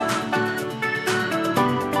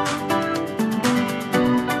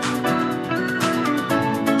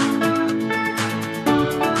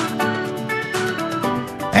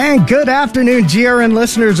And good afternoon, GRN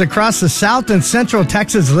listeners across the South and Central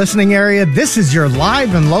Texas listening area. This is your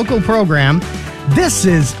live and local program. This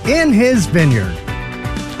is In His Vineyard.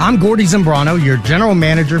 I'm Gordy Zambrano, your general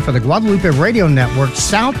manager for the Guadalupe Radio Network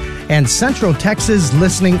South and Central Texas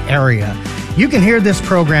listening area. You can hear this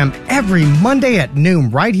program every Monday at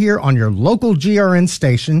noon right here on your local GRN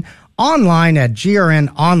station, online at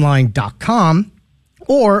grnonline.com,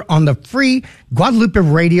 or on the free Guadalupe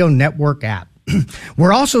Radio Network app.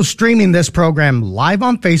 We're also streaming this program live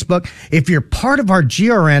on Facebook. If you're part of our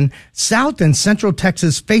GRN South and Central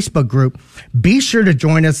Texas Facebook group, be sure to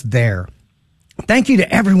join us there. Thank you to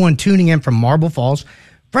everyone tuning in from Marble Falls,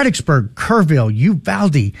 Fredericksburg, Kerrville,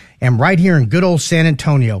 Uvalde, and right here in good old San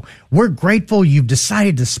Antonio. We're grateful you've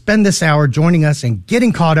decided to spend this hour joining us and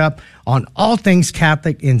getting caught up on all things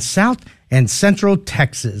Catholic in South and Central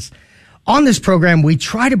Texas. On this program, we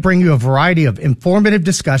try to bring you a variety of informative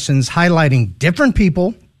discussions highlighting different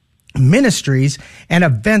people, ministries, and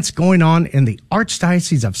events going on in the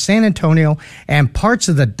Archdiocese of San Antonio and parts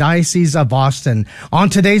of the Diocese of Austin.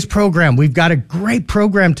 On today's program, we've got a great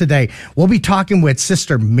program today. We'll be talking with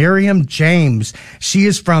Sister Miriam James. She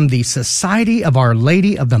is from the Society of Our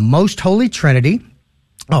Lady of the Most Holy Trinity,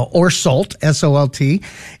 or SOLT, S-O-L-T,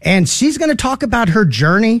 and she's going to talk about her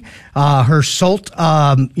journey, her SOLT,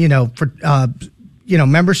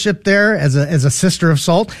 membership there as a sister of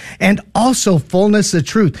SOLT, and also fullness of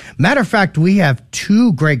truth. Matter of fact, we have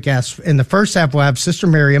two great guests. In the first half, we'll have Sister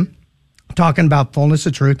Miriam talking about fullness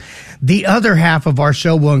of truth. The other half of our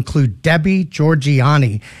show will include Debbie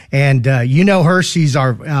Georgiani, and you know her. She's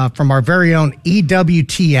our from our very own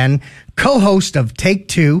EWTN, co-host of Take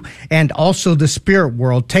Two and also The Spirit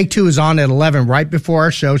World. Take Two is on at 11 right before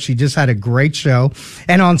our show. She just had a great show.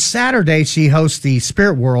 And on Saturday, she hosts The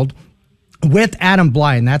Spirit World with Adam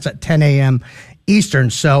Bly, and that's at 10 a.m.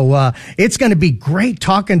 Eastern. So it's going to be great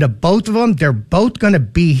talking to both of them. They're both going to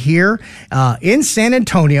be here in San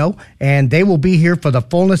Antonio, and they will be here for the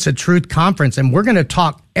Fullness of Truth Conference. And we're going to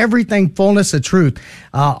talk everything Fullness of Truth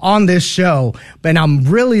on this show. And I'm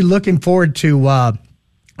really looking forward to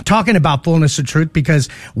talking about Fullness of Truth, because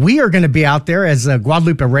we are going to be out there as a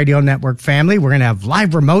Guadalupe Radio Network family. We're going to have live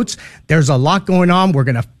remotes. There's a lot going on. We're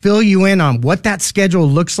going to fill you in on what that schedule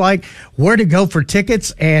looks like, where to go for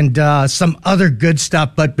tickets, and some other good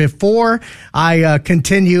stuff. But before I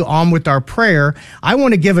continue on with our prayer, I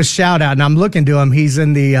want to give a shout out, and I'm looking to him. He's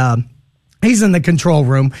in the control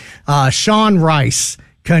room. Sean Rice.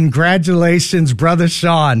 Congratulations, Brother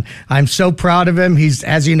Sean. I'm so proud of him. He's,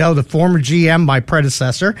 as you know, the former GM, my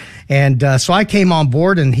predecessor. And so I came on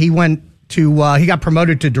board, and he got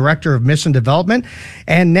promoted to Director of Mission Development.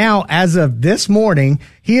 And now, as of this morning,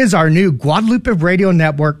 he is our new Guadalupe Radio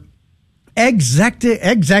Network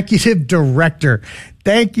Executive Director.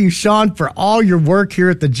 Thank you, Sean, for all your work here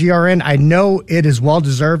at the GRN. I know it is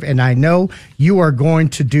well-deserved, and I know you are going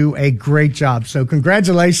to do a great job. So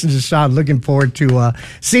congratulations to Sean. Looking forward to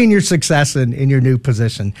seeing your success in your new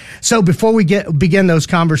position. So before we begin those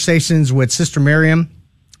conversations with Sister Miriam,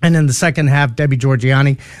 and in the second half, Debbie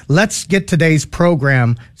Georgiani, let's get today's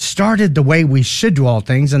program started the way we should do all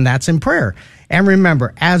things, and that's in prayer. And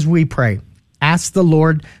remember, as we pray, ask the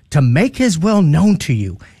Lord to make his will known to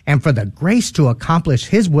you and for the grace to accomplish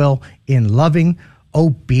his will in loving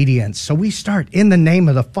obedience. So we start in the name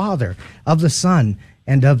of the Father, of the Son,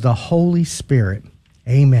 and of the Holy Spirit.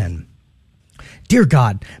 Amen. Dear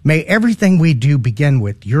God, may everything we do begin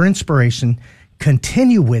with your inspiration,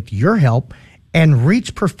 continue with your help, and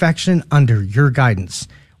reach perfection under your guidance.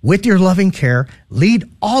 With your loving care, lead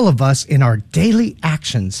all of us in our daily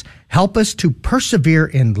actions. Help us to persevere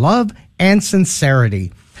in love and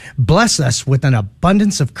sincerity. Bless us with an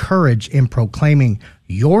abundance of courage in proclaiming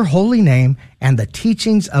your holy name and the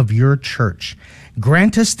teachings of your church.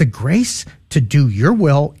 Grant us the grace to do your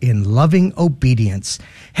will in loving obedience.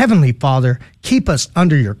 Heavenly Father, keep us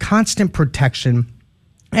under your constant protection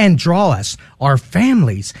and draw us, our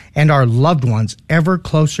families, and our loved ones ever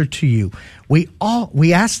closer to you.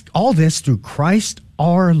 We ask all this through Christ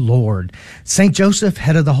our Lord. Saint Joseph,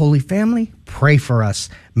 head of the Holy Family, pray for us.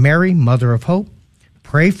 Mary, Mother of Hope,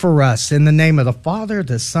 pray for us. In the name of the Father,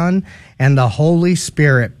 the Son, and the Holy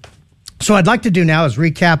Spirit. So I'd like to do now is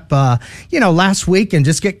recap, last week and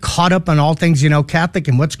just get caught up on all things, Catholic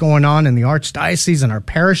and what's going on in the Archdiocese and our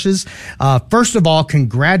parishes. First of all,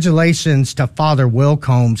 congratulations to Father Will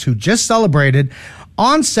Combs, who just celebrated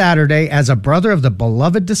on Saturday as a brother of the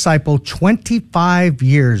beloved disciple, 25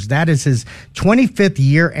 years. That is his 25th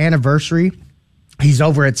year anniversary. He's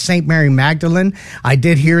over at St. Mary Magdalene. I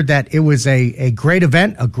did hear that it was a great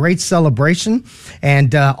event, a great celebration.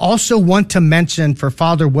 And also want to mention for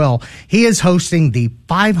Father Will, he is hosting the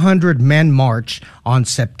 500 Men March on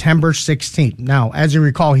September 16th. Now, as you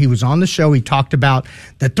recall, he was on the show. He talked about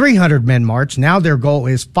the 300 Men March. Now their goal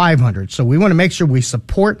is 500. So we want to make sure we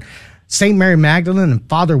support St. Mary Magdalene and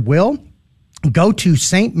Father Will. Go to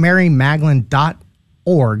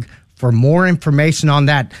stmarymagdalene.org for more information on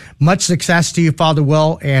that. Much success to you, Father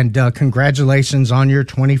Will, and congratulations on your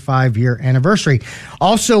 25-year anniversary.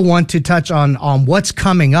 Also want to touch on what's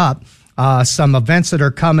coming up, some events that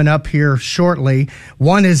are coming up here shortly.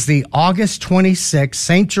 One is the August 26th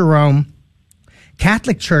St. Jerome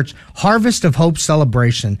Catholic Church Harvest of Hope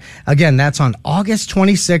celebration. Again, that's on August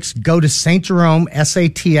 26th. Go to St. Jerome,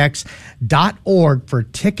 SATX.org for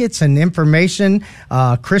tickets and information.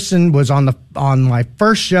 Kristen was on my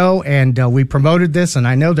first show, and we promoted this, and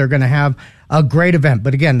I know they're going to have a great event.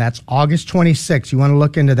 But again, that's August 26th. You want to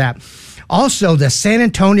look into that. Also, the San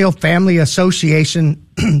Antonio Family Association,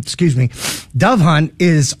 Dove Hunt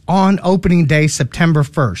is on opening day, September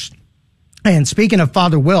 1st. And speaking of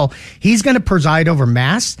Father Will, he's going to preside over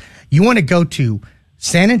Mass. You want to go to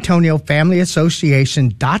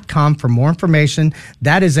SanAntonioFamilyAssociation.com for more information.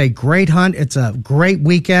 That is a great hunt. It's a great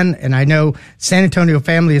weekend. And I know San Antonio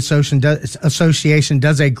Family Association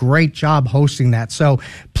does a great job hosting that. So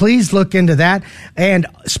please look into that. And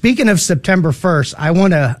speaking of September 1st, I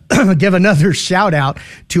want to give another shout out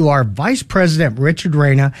to our Vice President, Richard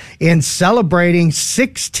Reyna, in celebrating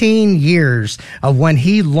 16 years of when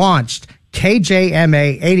he launched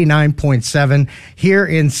KJMA 89.7 here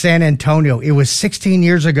in San Antonio. It was 16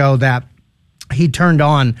 years ago that he turned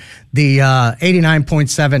on the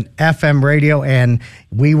 89.7 FM radio, and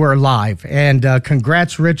we were live. And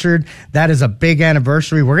congrats, Richard. That is a big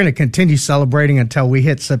anniversary. We're going to continue celebrating until we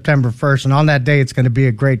hit September 1st. And on that day, it's going to be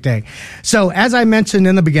a great day. So as I mentioned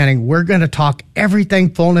in the beginning, we're going to talk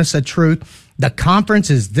everything Fullness of Truth. The conference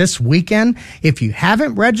is this weekend. If you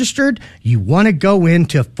haven't registered, you want to go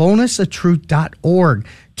into fullnessoftruth.org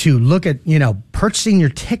to look at, purchasing your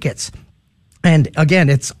tickets. And again,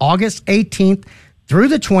 it's August 18th through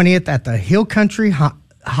the 20th at the Hill Country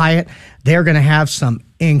Hyatt. They're going to have some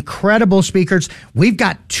incredible speakers. We've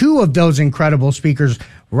got two of those incredible speakers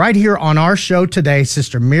right here on our show today,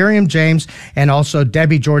 Sister Miriam James and also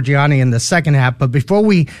Debbie Georgiani in the second half. But before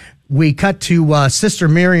we cut to Sister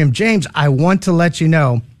Miriam James, I want to let you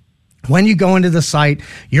know, when you go into the site,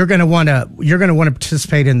 you're going to want to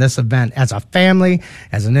participate in this event as a family,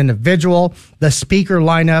 as an individual. The speaker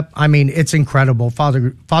lineup, I mean, it's incredible. Father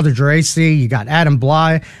Geraci, you got Adam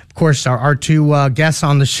Bly, of course, our two guests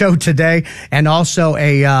on the show today, and also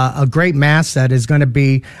a great mass that is going to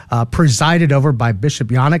be presided over by Bishop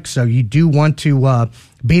Yannick. So you do want to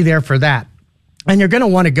be there for that. And you're going to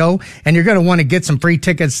want to go, and you're going to want to get some free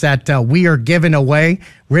tickets that we are giving away.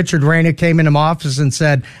 Richard Reyna came into my office and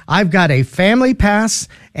said, I've got a family pass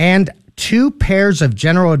and 2 pairs of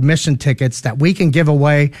general admission tickets that we can give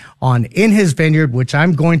away on In His Vineyard, which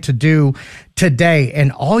I'm going to do today.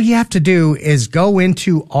 And all you have to do is go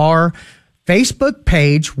into our Facebook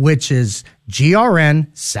page, which is GRN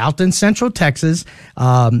South and Central Texas,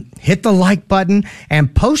 hit the like button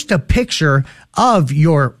and post a picture of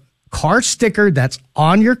your car sticker that's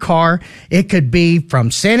on your car. It could be from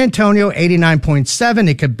San Antonio 89.7.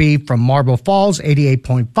 It could be from Marble Falls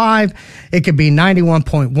 88.5. It could be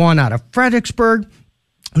 91.1 out of Fredericksburg,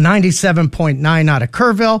 97.9 out of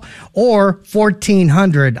Kerrville, or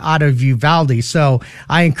 1400 out of Uvalde. So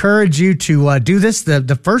I encourage you to do this.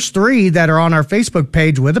 The first 3 that are on our Facebook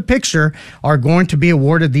page with a picture are going to be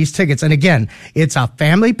awarded these tickets. And again, it's a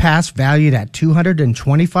family pass valued at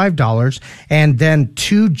 $225, and then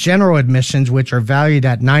 2 general admissions, which are valued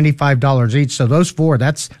at $95 each. So those 4,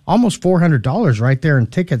 that's almost $400 right there in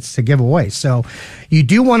tickets to give away. So you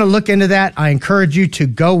do want to look into that. I encourage you to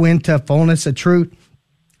go into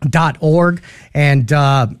fullnessoftruth.org and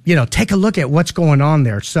take a look at what's going on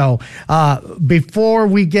there. So before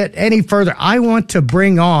we get any further, I want to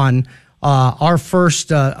bring on our first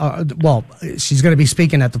she's going to be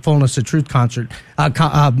speaking at the Fullness of Truth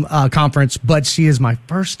conference, but she is my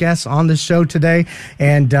first guest on the show today,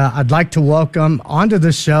 and I'd like to welcome onto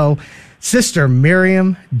the show Sister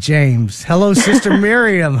Miriam James. Hello, Sister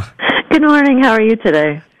Miriam. Good morning. How are you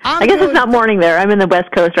today? I guess it's not morning there. I'm in the West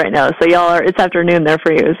Coast right now, so it's afternoon there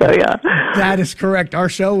for you, so yeah. That is correct. Our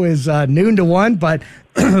show is noon to 1, but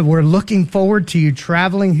we're looking forward to you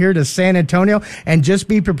traveling here to San Antonio. And just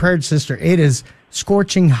be prepared, sister. It is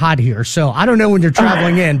scorching hot here, so I don't know when you're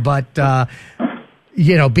traveling in, but,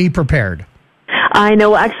 be prepared. I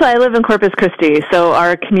know. Actually, I live in Corpus Christi, so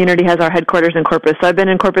our community has our headquarters in Corpus. So I've been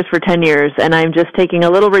in Corpus for 10 years, and I'm just taking a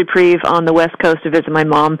little reprieve on the West Coast to visit my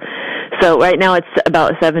mom. So right now it's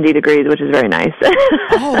about 70 degrees, which is very nice.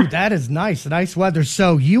 Oh, that is nice. Nice weather.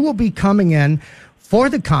 So you will be coming in for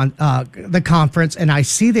the conference, and I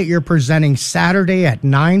see that you're presenting Saturday at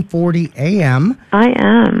 9:40 a.m. I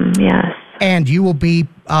am, yes. And you will be,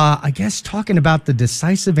 I guess, talking about the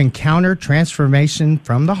decisive encounter, transformation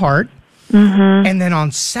from the heart. Mm-hmm. And then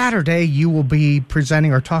on Saturday, you will be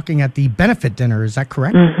presenting or talking at the benefit dinner. Is that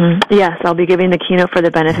correct? Mm-hmm. Yes, I'll be giving the keynote for the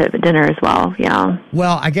benefit dinner as well. Yeah.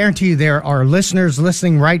 Well, I guarantee you there are listeners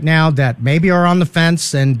listening right now that maybe are on the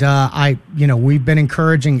fence, and we've been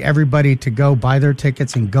encouraging everybody to go buy their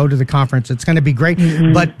tickets and go to the conference. It's going to be great.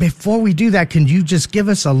 Mm-hmm. But before we do that, can you just give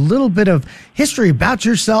us a little bit of history about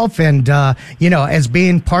yourself and as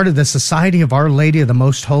being part of the Society of Our Lady of the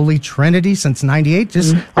Most Holy Trinity since '98?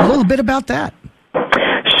 Just a little bit about that.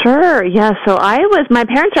 Sure, yeah. So my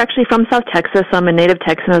parents are actually from South Texas. So I'm a native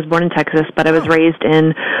Texan. I was born in Texas, but I was raised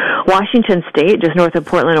in Washington State, just north of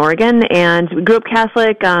Portland, Oregon, and grew up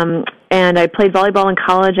Catholic, and I played volleyball in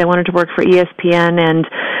college. I wanted to work for ESPN and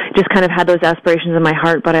just kind of had those aspirations in my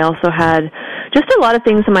heart, but I also had just a lot of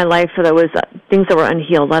things in my life that was things that were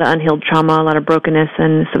unhealed, a lot of unhealed trauma, a lot of brokenness,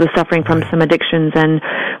 and so was suffering from some addictions. And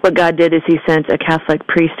what God did is He sent a Catholic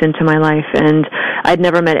priest into my life, and I'd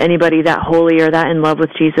never met anybody that holy or that in love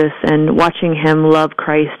with Jesus, and watching him love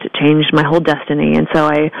Christ changed my whole destiny. And so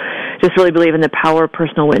I just really believe in the power of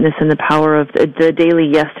personal witness and the power of the daily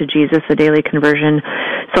yes to Jesus, the daily conversion.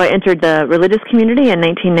 So I entered the religious community in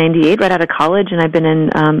 1998 right out of college, and I've been in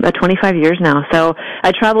 25 years now. So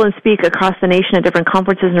I travel and speak across the nation at different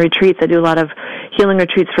conferences and retreats. I do a lot of healing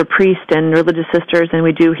retreats for priests and religious sisters, and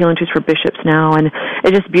we do healing retreats for bishops now. And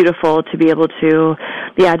it's just beautiful to be able to,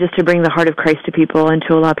 just to bring the heart of Christ to people and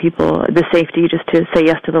to allow people the safety just to say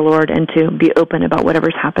yes to the Lord and to be open about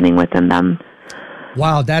whatever's happening within them.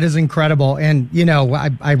 Wow, that is incredible. And,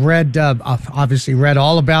 I read, obviously read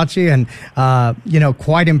all about you and,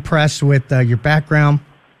 quite impressed with your background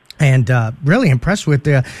and really impressed with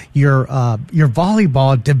your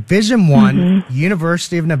volleyball Division I,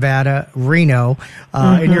 University of Nevada, Reno,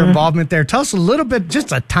 and your involvement there. Tell us a little bit,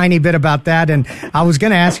 just a tiny bit about that. And I was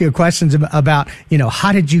going to ask you questions about,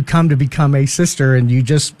 how did you come to become a sister? And you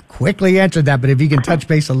just quickly answered that. But if you can touch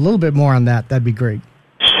base a little bit more on that, that'd be great.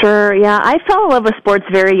 Sure, yeah. I fell in love with sports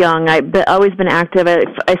very young. I've always been active.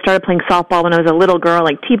 I started playing softball when I was a little girl,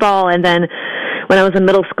 like t-ball, and then when I was in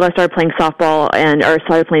middle school, I started playing softball or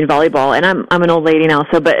started playing volleyball. And I'm an old lady now,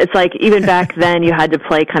 but it's like even back then you had to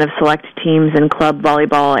play kind of select teams in club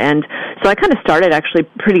volleyball, and so I kind of started actually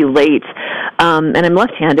pretty late. And I'm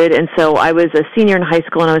left-handed, and so I was a senior in high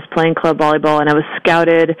school, and I was playing club volleyball, and I was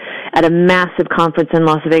scouted at a massive conference in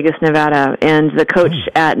Las Vegas, Nevada, and the coach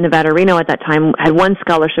at Nevada Reno at that time had one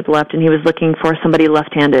scholarship left, and he was looking for somebody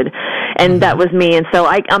left-handed, and that was me. And so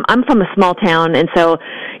I'm from a small town, and so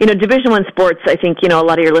Division I sports, I think a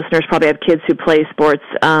lot of your listeners probably have kids who play sports.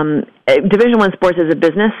 Division I sports is a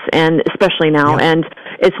business, and especially now, and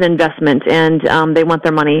it's an investment, and they want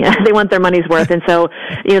their money. They want their money's worth, and so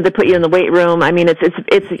they put you in the weight room. I mean,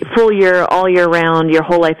 it's full year, all year round. Your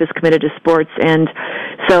whole life is committed to sports, and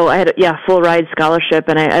so I had full ride scholarship,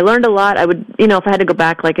 and I learned a lot. I would, if I had to go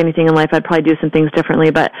back like anything in life, I'd probably do some things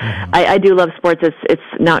differently. But I do love sports. It's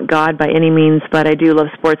not God by any means, but I do love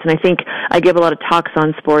sports, and I think I give a lot of talks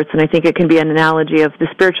on sports, and I think it can be an analogy of the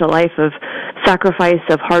spiritual life of sacrifice,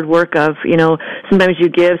 of hard work, of sometimes you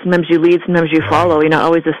give, sometimes you lead, sometimes you follow. You're not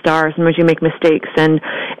always a star. Sometimes you make mistakes, and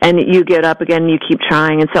you get up again, and you keep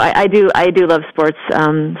trying. And so I do love sports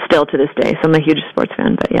still to this day. So I'm a huge sports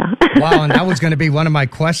fan. But yeah. Wow, and that was going to be one of my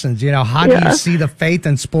questions. How do you see the faith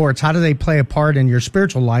in sports? How do they play a part in your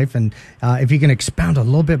spiritual life? And if you can expound a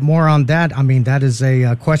little bit more on that, I mean, that is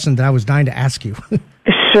a question that I was dying to ask you.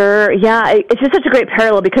 Sure. Yeah, it's just such a great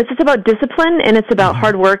parallel because it's about discipline, and it's about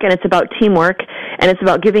hard work, and it's about teamwork, and it's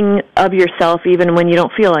about giving of yourself even when you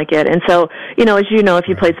don't feel like it. And so, as if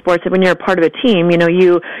you play sports, when you're a part of a team,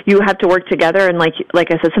 you have to work together. And like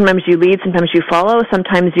I said, sometimes you lead, sometimes you follow,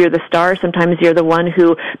 sometimes you're the star, sometimes you're the one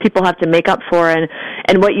who people have to make up for. And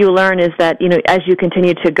what you learn is that, as you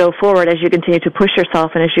continue to go forward, as you continue to push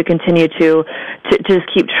yourself, and as you continue to just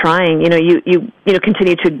keep trying, you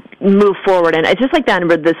continue to move forward. And it's just like that in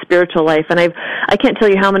the spiritual life. And I can't tell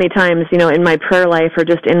you how many times, in my prayer life or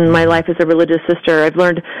just in my life as a religious sister, I've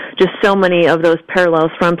learned just so many of those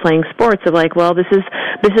parallels from playing sports of like, well, this is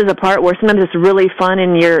a part where sometimes it's really fun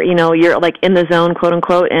and you're like in the zone, quote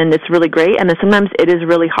unquote, and it's really great. And then sometimes it is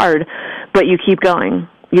really hard, but you keep going.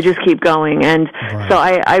 you just keep going. And so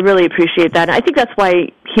I really appreciate that. And I think that's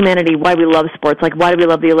why why we love sports. Like, why do we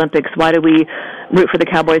love the Olympics? Why do we root for the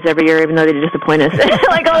Cowboys every year, even though they disappoint us?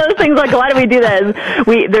 Like, all those things, like, why do we do that?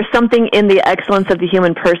 There's something in the excellence of the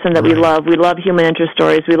human person that we love. We love human interest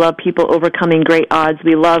stories. We love people overcoming great odds.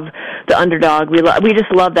 We love the underdog. We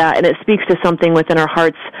just love that, and it speaks to something within our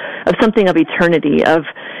hearts, of something of eternity, of,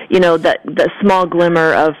 that small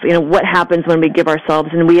glimmer of, what happens when we give ourselves,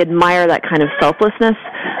 and we admire that kind of selflessness,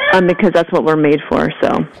 because that's what we're made for.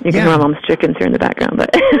 So you can hear my mom's chickens here in the background, but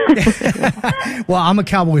well, I'm a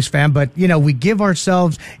Cowboys fan, but we give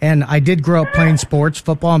ourselves, and I did grow up playing sports,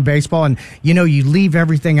 football and baseball, and you leave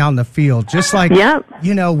everything out in the field, just like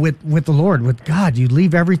with the Lord, with God, you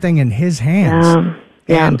leave everything in His hands.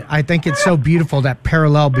 Yeah. And I think it's so beautiful, that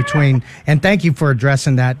parallel between, and thank you for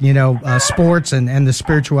addressing that, sports and the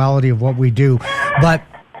spirituality of what we do. But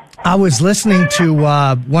I was listening to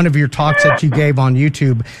one of your talks that you gave on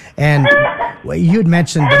YouTube, and you had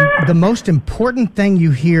mentioned the most important thing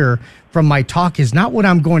you hear from my talk is not what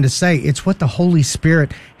I'm going to say, it's what the Holy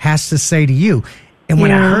Spirit has to say to you. And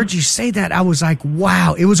when I heard you say that, I was like,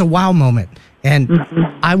 wow, it was a wow moment. And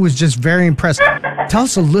I was just very impressed. Tell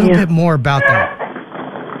us a little bit more about that.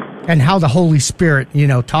 And how the Holy Spirit,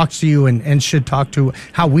 talks to you and should talk to,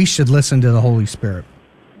 how we should listen to the Holy Spirit.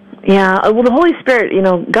 Yeah, well, the Holy Spirit,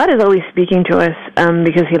 God is always speaking to us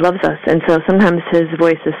because He loves us. And so sometimes His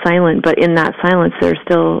voice is silent, but in that silence there's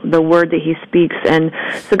still the word that He speaks. And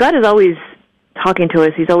so God is always talking to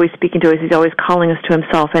us. He's always speaking to us. He's always calling us to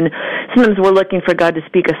Himself. And sometimes we're looking for God to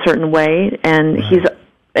speak a certain way, and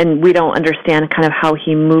and we don't understand kind of how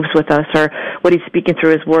He moves with us, or what He's speaking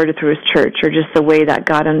through His Word or through His church, or just the way that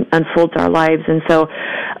God unfolds our lives. And so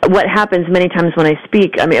what happens many times when I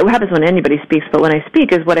speak, what happens when anybody speaks, but when I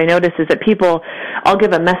speak, is what I notice is that I'll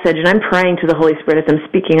give a message, and I'm praying to the Holy Spirit as I'm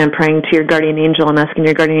speaking. I'm praying to your guardian angel. I'm asking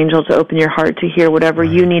your guardian angel to open your heart to hear whatever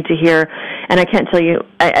you need to hear. And I can't tell you,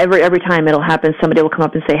 every time it'll happen, somebody will come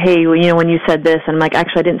up and say, hey, when you said this, and I'm like,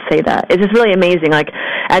 actually, I didn't say that. It's just really amazing. Like,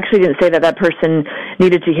 I actually didn't say that. That person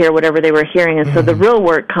needed to hear whatever they were hearing. And so the real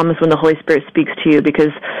work comes when the Holy Spirit speaks to you,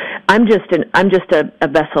 because I'm just a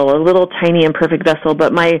vessel, a little tiny imperfect vessel,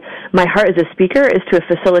 but my heart as a speaker is to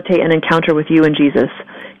facilitate an encounter with you and Jesus,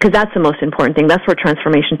 because that's the most important thing. That's where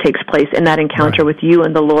transformation takes place, in that encounter with you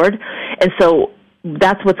and the Lord. And so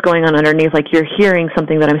that's what's going on underneath. Like, you're hearing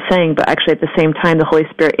something that I'm saying, but actually at the same time, the Holy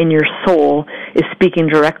Spirit in your soul is speaking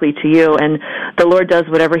directly to you, and the Lord does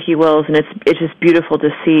whatever He wills, and it's just beautiful to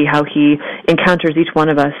see how He encounters each one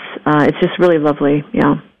of us. It's just really lovely.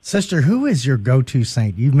 Yeah. Sister, who is your go-to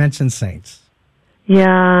saint? You mentioned saints.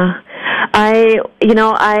 Yeah. I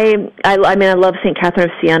love St. Catherine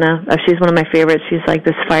of Siena. She's one of my favorites. She's like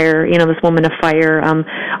this fire, this woman of fire.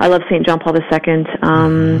 I love St. John Paul II.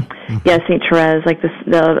 Yeah, St. Therese, like this,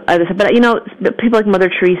 but people like Mother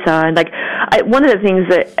Teresa, and one of the things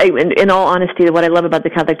that, in all honesty, what I love about the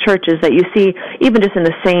Catholic Church is that you see, even just in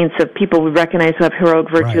the saints, of people we recognize who have heroic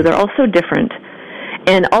virtue, they're all so different.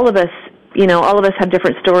 And all of us have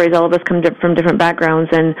different stories. All of us come from different backgrounds,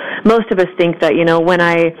 and most of us think that,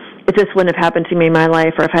 if this wouldn't have happened to me in my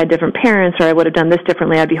life, or if I had different parents, or I would have done this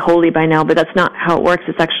differently, I'd be holy by now. But that's not how it works.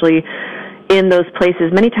 It's actually in those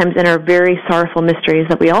places, many times in our very sorrowful mysteries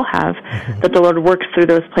that we all have, that the Lord works through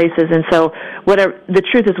those places. And so the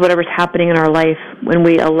truth is, whatever's happening in our life, when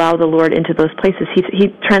we allow the Lord into those places, He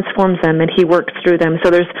transforms them, and He works through them.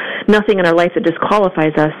 So there's nothing in our life that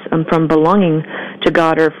disqualifies us from belonging to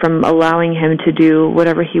God, or from allowing Him to do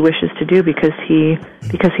whatever He wishes to do, because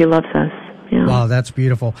He loves us. Yeah. Wow, that's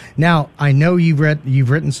beautiful. Now, I know you've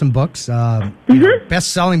written some books,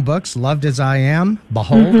 best-selling books, Loved as I Am,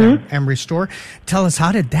 Behold, and Restore. Tell us,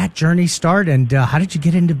 how did that journey start, and how did you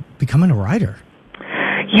get into becoming a writer?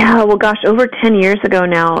 Yeah, well, gosh, over 10 years ago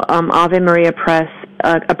now, Ave Maria Press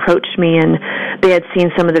approached me, and they had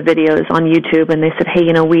seen some of the videos on YouTube, and they said,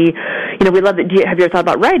 hey, we love it. Have you ever thought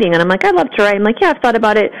about writing? And I'm like, I'd love to write. I'm like, yeah, I've thought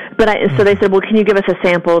about it. So they said, well, can you give us a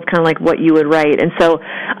sample of kind of like what you would write? And so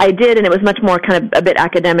I did, and it was much more kind of a bit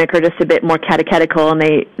academic, or just a bit more catechetical, and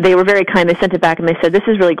they were very kind. They sent it back, and they said, this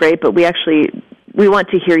is really great, but we want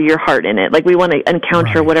to hear your heart in it. Like, we want to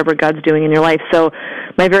encounter whatever God's doing in your life. So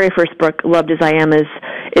my very first book, Loved as I Am, is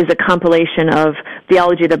a compilation of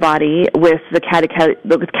theology of the body with the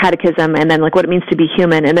catechism, and then like what it means to be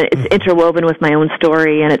human, and then it's interwoven with my own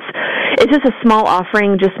story, and it's just a small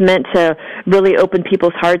offering, just meant to really open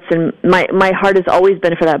people's hearts. And my heart has always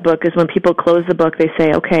been for that book is when people close the book, they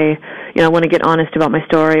say, okay, I want to get honest about my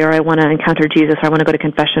story, or I want to encounter Jesus, or I want to go to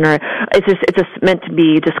confession, or it's just meant to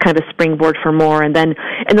be just kind of a springboard for more. And then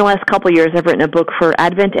in the last couple of years, I've written a book for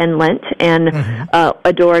Advent and Lent, and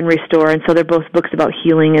Adore and Restore. And so they're both books about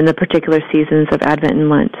healing in the particular seasons of Advent and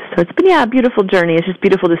Lent. So it's been, a beautiful journey. It's just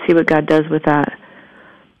beautiful to see what God does with that.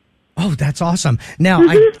 Oh, that's awesome. Now,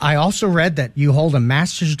 I also read that you hold a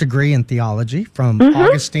master's degree in theology from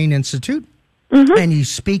Augustine Institute, and you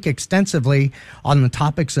speak extensively on the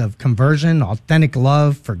topics of conversion, authentic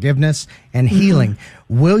love, forgiveness, and healing.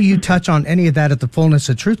 Will you touch on any of that at the Fullness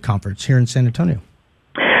of Truth Conference here in San Antonio?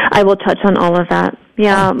 I will touch on all of that.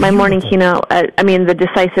 Yeah, my morning keynote, the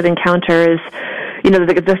decisive encounter is,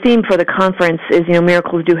 the theme for the conference is,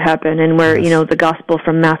 miracles do happen, and where, the gospel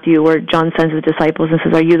from Matthew, where John sends his disciples and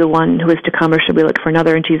says, are you the one who is to come, or should we look for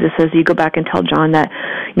another? And Jesus says, you go back and tell John that,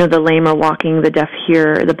 the lame are walking, the deaf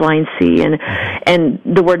hear, the blind see, and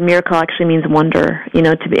the word miracle actually means wonder,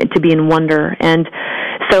 to be in wonder. And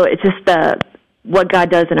so it's just what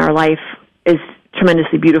God does in our life is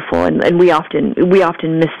tremendously beautiful, and we often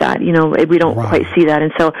miss that. We don't quite see that.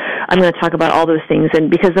 And so I'm going to talk about all those things, and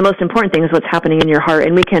because the most important thing is what's happening in your heart.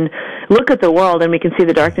 And we can look at the world and we can see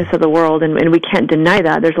the darkness of the world, and we can't deny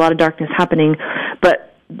that there's a lot of darkness happening, but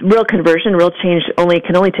real conversion, real change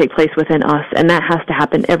can only take place within us, and that has to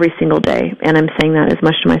happen every single day. And I'm saying that as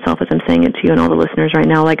much to myself as I'm saying it to you and all the listeners right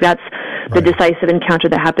now. Like, that's the decisive encounter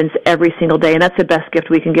that happens every single day, and that's the best gift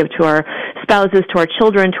we can give to our spouses, to our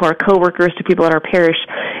children, to our coworkers, to people at our parish,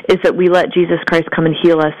 is that we let Jesus Christ come and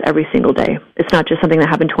heal us every single day. It's not just something that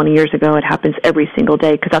happened 20 years ago. It happens every single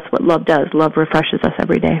day, because that's what love does. Love refreshes us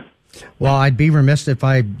every day. Well, I'd be remiss if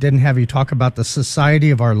I didn't have you talk about the Society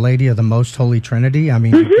of Our Lady of the Most Holy Trinity. I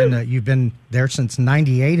mean, you've been there since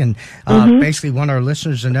 '98, and basically want our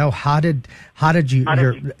listeners to know how did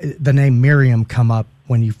the name Miriam come up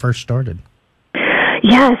when you first started?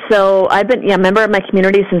 Yeah, so I've been a member of my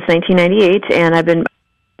community since 1998, and I've been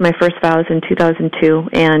my first vows in 2002,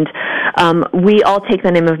 and we all take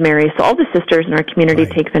the name of Mary. So all the sisters in our community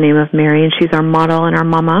take the name of Mary, and she's our model and our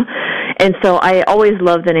mama. And so I always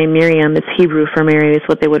loved the name Miriam. It's Hebrew for Mary. It's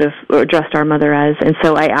what they would have addressed our mother as. And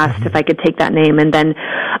so I asked if I could take that name. And then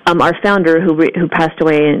our founder, who passed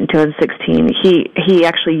away in 2016, he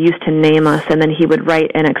actually used to name us, and then he would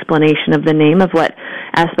write an explanation of the name of what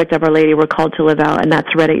aspect of Our Lady we're called to live out, and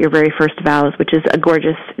that's read at your very first vows, which is a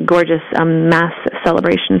gorgeous mass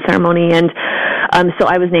celebration ceremony. And so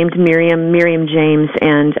I was named Miriam James,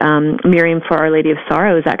 and Miriam for Our Lady of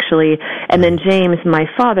Sorrows, actually. And then James, my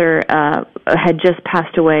father, had just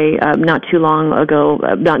passed away not too long ago,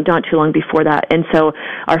 not too long before that. And so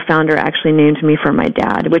our founder actually named me for my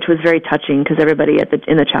dad, which was very touching, because everybody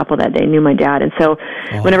in the chapel that day knew my dad. And so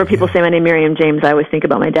whenever people say my name, Miriam James, I always think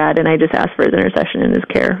about my dad, and I just ask for his intercession and his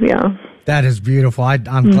care. Yeah. That is beautiful.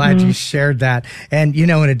 I'm glad you shared that. And, in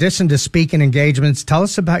addition to speaking engagements, tell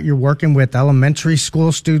us about your working with elementary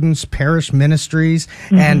school students, parish ministries,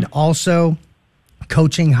 and also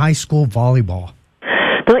coaching high school volleyball.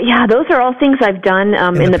 But yeah, those are all things I've done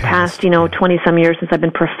in the past 20-some years since I've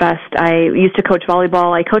been professed. I used to coach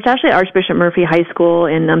volleyball. I coached actually Archbishop Murphy High School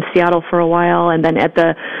in Seattle for a while, and then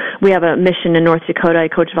we have a mission in North Dakota. I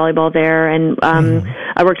coached volleyball there, and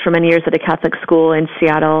I worked for many years at a Catholic school in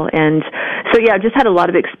Seattle. And so, yeah, I've just had a lot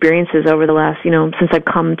of experiences over the last, since I've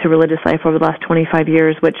come to religious life over the last 25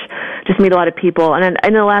 years, which just meet a lot of people. And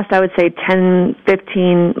in the last, I would say 10,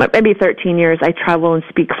 15, maybe 13 years, I travel and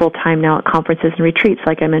speak full-time now at conferences and retreats,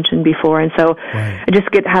 like I mentioned before. And so I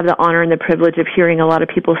just get to have the honor and the privilege of hearing a lot of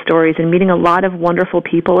people's stories and meeting a lot of wonderful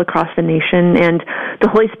people across the nation. And the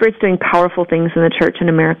Holy Spirit's doing powerful things in the church in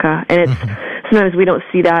America. And it's sometimes we don't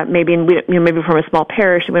see that, maybe maybe from a small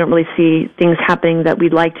parish, we don't really see things happening that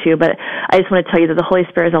we'd like to. But I just want to tell you that the Holy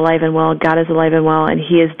Spirit is alive and well, God is alive and well, and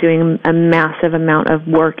He is doing a massive amount of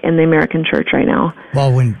work in the American church right now.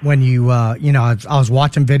 Well, when you I was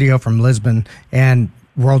watching video from Lisbon and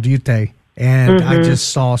World Youth Day, and I just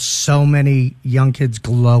saw so many young kids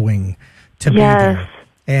glowing to be there.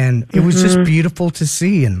 And it was just beautiful to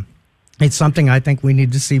see, and it's something I think we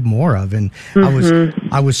need to see more of. And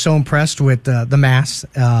I was so impressed with the Mass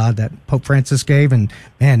that Pope Francis gave, and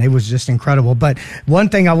man, it was just incredible. But one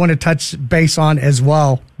thing I want to touch base on as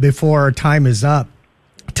well before our time is up,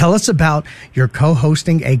 tell us about your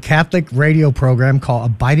co-hosting a Catholic radio program called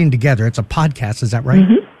Abiding Together. It's a podcast, is that right?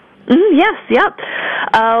 Yes, yep.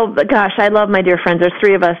 Oh, gosh, I love my dear friends. There's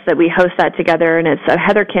three of us that we host that together, and it's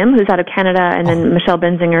Heather Kim, who's out of Canada, and then Michelle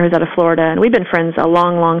Benzinger, who's out of Florida. And we've been friends a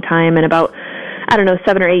long, long time. And I don't know,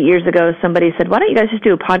 7 or 8 years ago, somebody said, why don't you guys just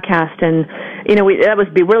do a podcast? And, that was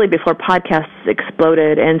really before podcasts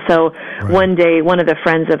exploded. And so one day, one of the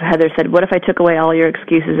friends of Heather said, what if I took away all your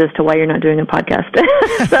excuses as to why you're not doing a podcast?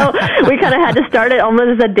 So we kind of had to start it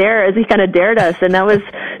almost as a dare, as he kind of dared us. And that was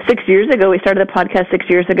 6 years ago. We started the podcast 6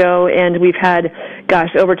 years ago, and we've had,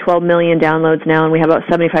 over 12 million downloads now, and we have about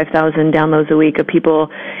 75,000 downloads a week of people.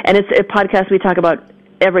 And it's a podcast we talk about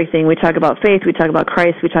everything. We talk about faith, we talk about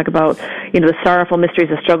Christ, we talk about, the sorrowful mysteries,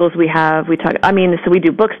 the struggles we have. So we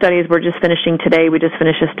do book studies. We're just finishing today. We just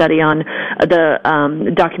finished a study on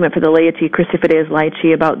the document for the laity, Christi Fidelis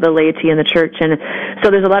Laici, about the laity in the church. And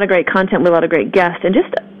so there's a lot of great content with a lot of great guests. And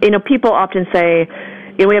just, people often say,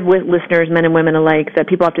 we have listeners, men and women alike, that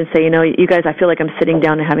people often say, you guys, I feel like I'm sitting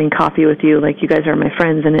down and having coffee with you, like you guys are my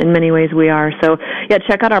friends, and in many ways we are. So,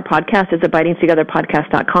 check out our podcast. It's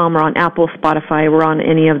abidingtogetherpodcast.com. We're on Apple, Spotify. We're on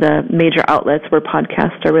any of the major outlets where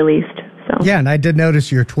podcasts are released. So. Yeah, and I did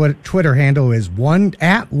notice your Twitter handle is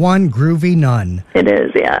 @1GroovyNun. It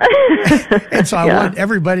is, yeah. And so I want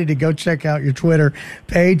everybody to go check out your Twitter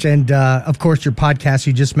page, and of course your podcast.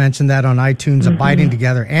 You just mentioned that on iTunes, Abiding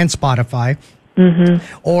Together, and Spotify.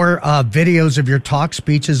 Or videos of your talk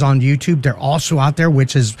speeches on YouTube. They're also out there,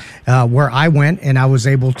 which is where I went, and I was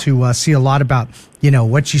able to see a lot about,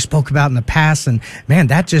 what you spoke about in the past. And man,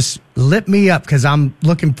 that just lit me up, because I'm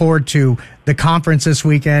looking forward to the conference this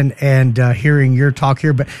weekend and hearing your talk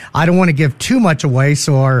here. But I don't want to give too much away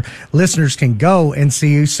so our listeners can go and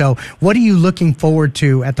see you. So what are you looking forward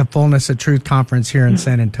to at the Fullness of Truth conference here in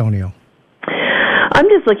San Antonio? I'm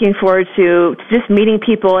just looking forward to just meeting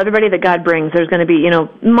people, everybody that God brings. There's going to be,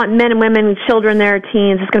 men and women, children there,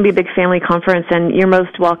 teens. It's going to be a big family conference, and you're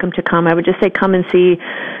most welcome to come. I would just say come and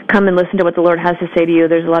listen to what the Lord has to say to you.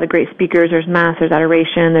 There's a lot of great speakers. There's Mass, there's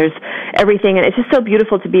adoration, there's everything. And it's just so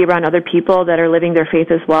beautiful to be around other people that are living their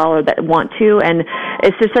faith as well, or that want to. And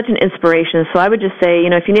it's just such an inspiration. So I would just say,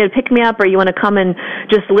 if you need to pick me up, or you want to come and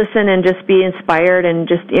just listen and just be inspired and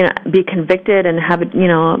just, be convicted and have,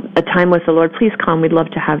 a time with the Lord, please come. We'd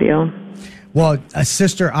love to have you. Well,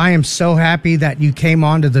 sister, I am so happy that you came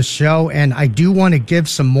onto the show, and I do want to give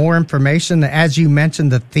some more information. As you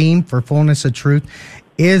mentioned, the theme for Fullness of Truth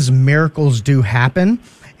is Miracles Do Happen.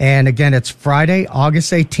 And again, it's Friday,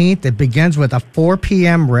 August 18th. It begins with a 4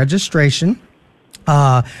 p.m. registration.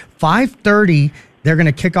 5:30, they're going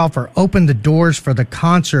to kick off or open the doors for the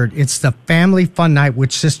concert. It's the Family Fun Night,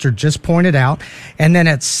 which Sister just pointed out. And then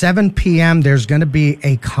at 7 p.m., there's going to be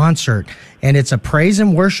a concert. And it's a praise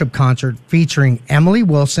and worship concert featuring Emily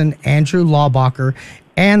Wilson, Andrew Laubacher,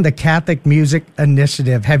 and the Catholic Music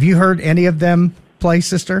Initiative. Have you heard any of them play,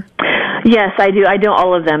 Sister? Yes, I do. I know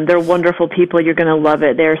all of them. They're wonderful people. You're going to love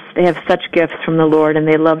it. They have such gifts from the Lord, and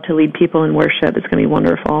they love to lead people in worship. It's going to be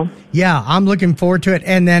wonderful. Yeah, I'm looking forward to it.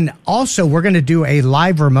 And then also, we're going to do a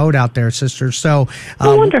live remote out there, Sister. So,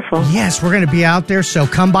 wonderful. Yes, we're going to be out there. So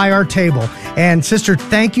come by our table. And Sister,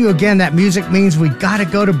 thank you again. That music means we got to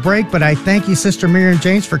go to break, but I thank you, Sister Miriam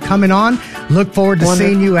James, for coming on. Look forward to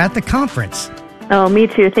seeing you at the conference. Oh, me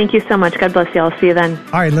too. Thank you so much. God bless you. I'll see you then.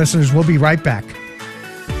 All right, listeners, we'll be right back.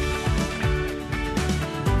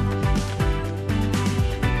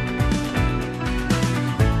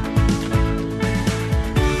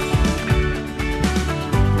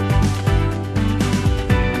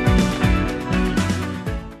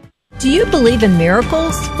 Do you believe in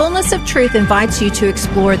miracles? Fullness of Truth invites you to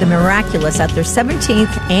explore the miraculous at their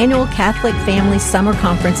 17th Annual Catholic Family Summer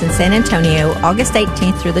Conference in San Antonio, August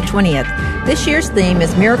 18th through the 20th. This year's theme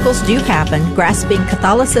is Miracles Do Happen, Grasping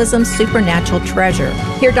Catholicism's Supernatural Treasure.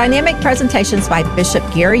 Hear dynamic presentations by Bishop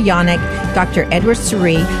Gary Yannick, Dr. Edward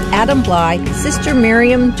Surrey, Adam Bly, Sister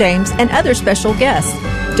Miriam James, and other special guests.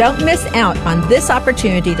 Don't miss out on this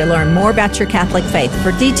opportunity to learn more about your Catholic faith.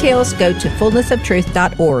 For details, go to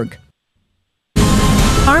fullnessoftruth.org.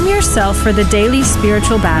 Arm yourself for the daily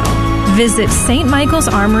spiritual battle. Visit St. Michael's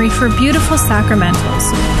Armory for beautiful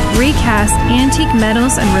sacramentals, recast antique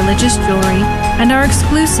medals and religious jewelry, and our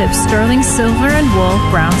exclusive sterling silver and wool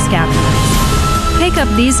brown scapulars. Take up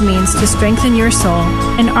these means to strengthen your soul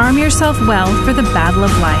and arm yourself well for the battle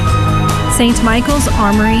of life.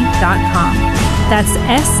 stmichaelsarmory.com. That's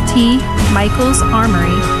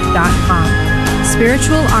stmichaelsarmory.com.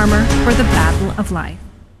 Spiritual armor for the battle of life.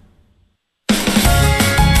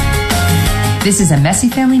 This is a Messy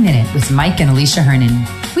Family Minute with Mike and Alicia Hernan.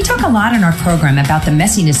 We talk a lot in our program about the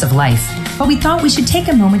messiness of life, but we thought we should take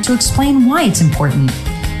a moment to explain why it's important.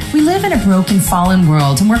 We live in a broken, fallen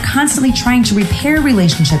world, and we're constantly trying to repair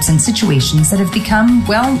relationships and situations that have become,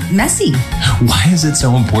 well, messy. Why is it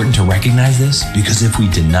so important to recognize this? Because if we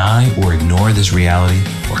deny or ignore this reality,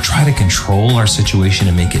 or try to control our situation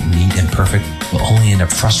and make it neat and perfect, we'll only end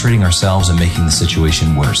up frustrating ourselves and making the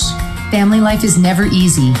situation worse. Family life is never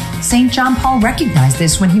easy. St. John Paul recognized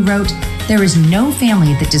this when he wrote, "There is no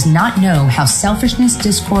family that does not know how selfishness,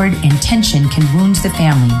 discord, and tension can wound the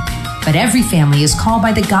family. But every family is called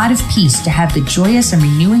by the God of peace to have the joyous and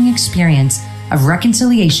renewing experience of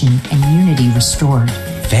reconciliation and unity restored."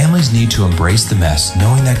 Families need to embrace the mess,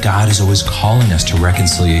 knowing that God is always calling us to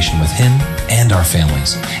reconciliation with Him and our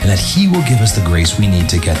families, and that He will give us the grace we need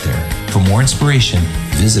to get there. For more inspiration,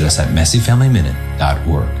 visit us at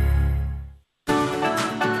messyfamilyminute.org.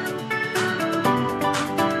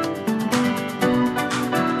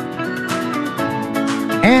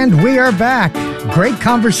 And we are back. Great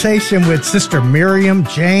conversation with Sister Miriam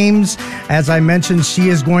James. As I mentioned, she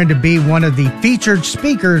is going to be one of the featured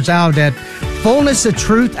speakers out at Fullness of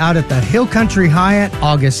Truth out at the Hill Country Hyatt,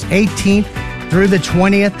 August 18th through the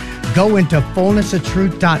 20th. Go into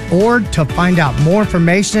fullnessoftruth.org to find out more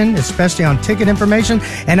information, especially on ticket information.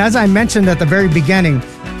 And as I mentioned at the very beginning,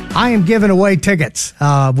 I am giving away tickets.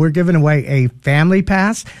 We're giving away a family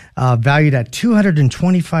pass valued at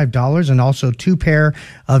 $225 and also 2 pair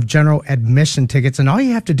of general admission tickets. And all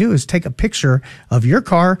you have to do is take a picture of your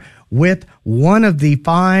car with one of the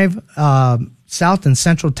 5 South and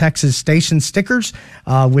Central Texas station stickers,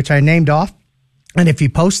 which I named off. And if you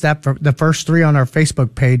post that for the first 3 on our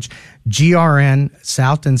Facebook page, GRN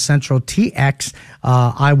South and Central TX,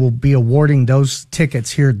 I will be awarding those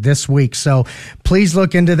tickets here this week. So please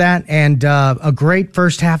look into that. And a great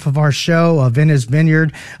first half of our show of In His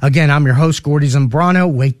Vineyard. Again, I'm your host, Gordy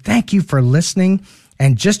Zambrano. We thank you for listening.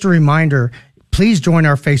 And just a reminder, please join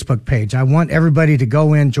our Facebook page. I want everybody to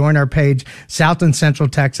go in, join our page, South and Central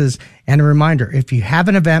Texas. And a reminder, if you have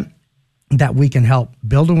an event that we can help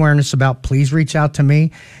build awareness about, please reach out to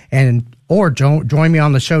me or join me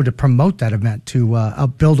on the show to promote that event, to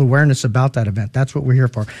build awareness about that event. That's what we're here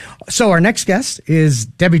for. So our next guest is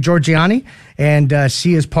Debbie Georgiani, and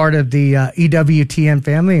she is part of the EWTN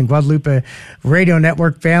family and Guadalupe Radio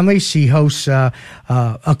Network family. She hosts,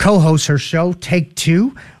 co-hosts her show, Take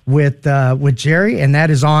Two, with Jerry, and that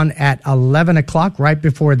is on at 11 o'clock, right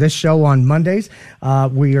before this show on Mondays.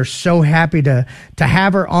 We are so happy to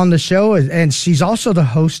have her on the show, and she's also the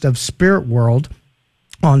host of Spirit World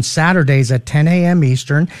on Saturdays at 10 a.m.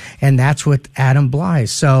 Eastern, and that's with Adam Blythe.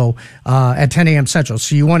 So, at 10 a.m. Central.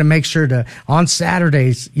 So you want to make sure to, on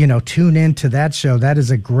Saturdays, tune into that show. That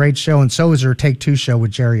is a great show. And so is her Take Two show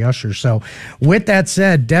with Jerry Usher. So with that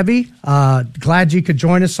said, Debbie, glad you could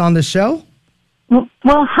join us on the show.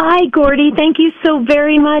 Well, hi, Gordy. Thank you so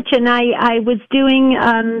very much. And I was doing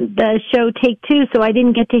the show Take Two, so I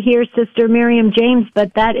didn't get to hear Sister Miriam James,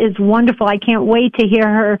 but that is wonderful. I can't wait to hear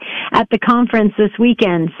her at the conference this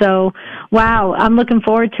weekend. So, wow, I'm looking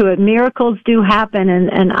forward to it. Miracles do happen,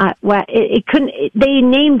 and it couldn't. They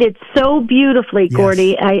named it so beautifully,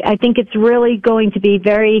 Gordy. Yes. I think it's really going to be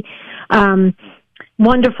very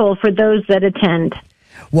wonderful for those that attend.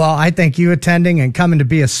 Well, I think you attending and coming to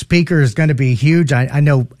be a speaker is going to be huge. I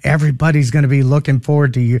know everybody's going to be looking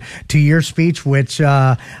forward to your speech, which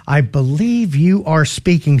I believe you are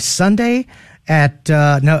speaking Sunday at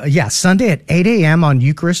Sunday at 8 a.m. on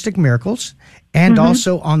Eucharistic Miracles and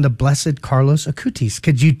also on the Blessed Carlos Acutis.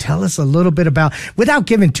 Could you tell us a little bit about, without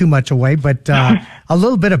giving too much away, but a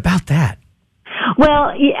little bit about that?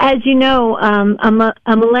 Well, as you know,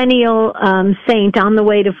 a millennial saint on the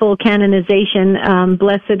way to full canonization,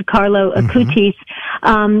 Blessed Carlo Acutis,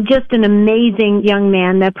 just an amazing young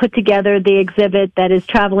man that put together the exhibit that is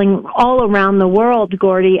traveling all around the world,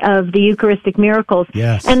 Gordy, of the Eucharistic miracles.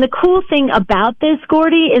 Yes. And the cool thing about this,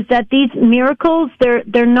 Gordy, is that these miracles,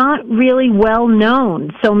 they're not really well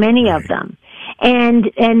known, so many of them.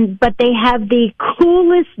 But they have the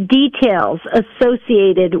coolest details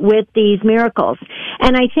associated with these miracles.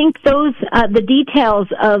 And I think the details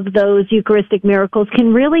of those Eucharistic miracles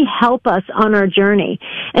can really help us on our journey.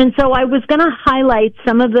 And so I was going to highlight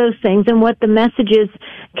some of those things and what the messages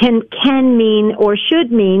can mean or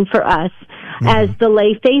should mean for us as the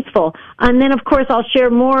lay faithful. And then, of course, I'll share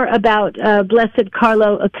more about Blessed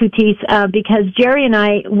Carlo Acutis because Jerry and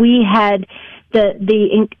we had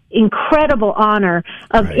the incredible honor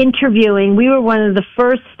of interviewing. We were one of the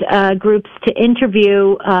first groups to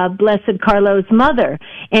interview Blessed Carlo's mother,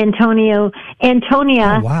 Antonia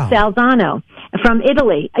Salzano from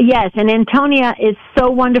Italy. Yes, and Antonia is so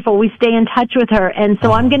wonderful. We stay in touch with her, and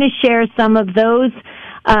so I'm going to share some of those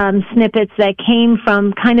snippets that came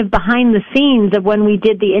from kind of behind the scenes of when we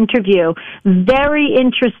did the interview. Very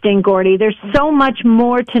interesting, Gordy. There's so much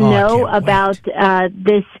more to know about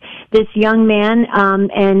this young man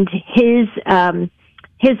and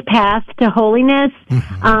his path to holiness.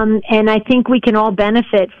 And I think we can all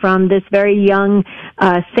benefit from this very young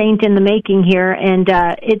saint in the making here, and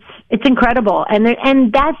it's incredible.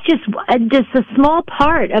 And that's just a small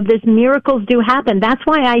part of this. Miracles do happen. That's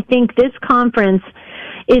why I think this conference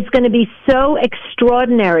is going to be so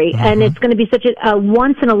extraordinary, and it's going to be such a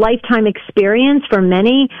once-in-a-lifetime experience for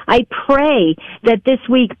many. I pray that this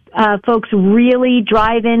week folks really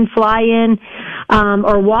drive in, fly in,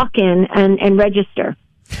 or walk in and register.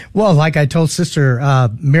 Well, like I told Sister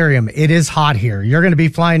Miriam, it is hot here. You're going to be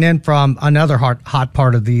flying in from another hot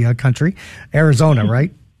part of the country, Arizona,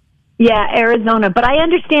 right? Yeah, Arizona. But I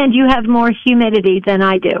understand you have more humidity than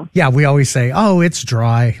I do. Yeah, we always say, it's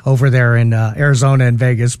dry over there in Arizona and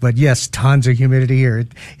Vegas. But yes, tons of humidity here.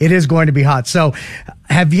 It is going to be hot. So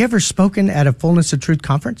have you ever spoken at a Fullness of Truth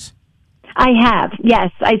conference? I have, yes.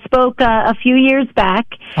 I spoke a few years back,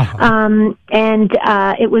 and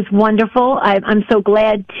it was wonderful. I'm so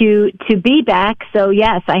glad to be back. So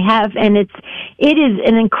yes, I have, and it is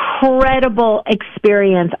an incredible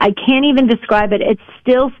experience. I can't even describe it. It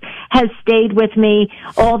still has stayed with me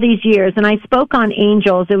all these years. And I spoke on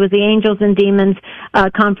angels. It was the Angels and Demons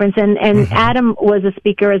conference, and Adam was a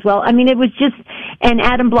speaker as well. I mean, it was just, and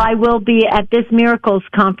Adam Bly will be at this Miracles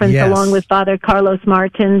conference along with Father Carlos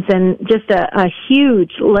Martins, and just a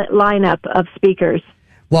huge lineup of speakers.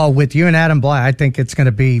 Well, with you and Adam Bly, I think it's going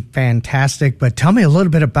to be fantastic. But tell me a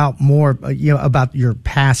little bit about about your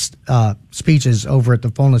past speeches over at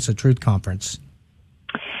the Fullness of Truth conference.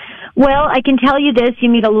 Well, I can tell you this: you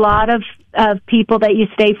meet a lot of people that you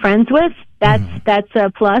stay friends with. That's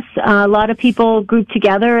a plus. A lot of people group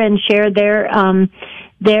together and share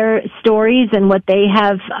their stories and what they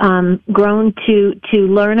have grown to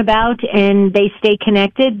learn about, and they stay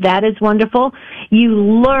connected. That is wonderful. You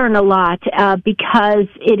learn a lot because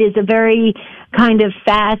it is a very kind of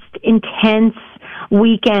fast, intense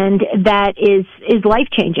weekend that is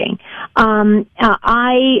life-changing.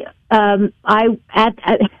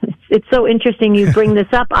 It's so interesting you bring this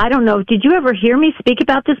up. I don't know. Did you ever hear me speak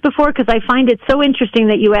about this before? Because I find it so interesting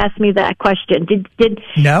that you asked me that question.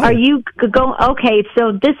 No. Are you go? Okay,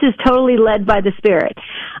 so this is totally led by the Spirit.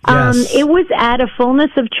 Yes. It was at a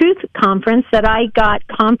Fullness of Truth conference that I got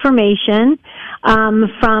confirmation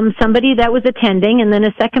from somebody that was attending, and then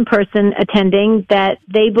a second person attending, that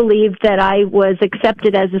they believed that I was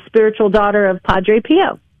accepted as a spiritual daughter of Padre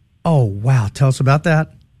Pio. Oh, wow. Tell us about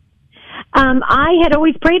that. I had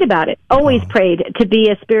always prayed about it, prayed to be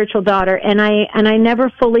a spiritual daughter, and I never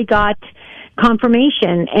fully got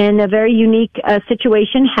confirmation. And a very unique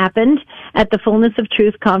situation happened at the Fullness of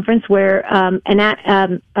Truth conference, where a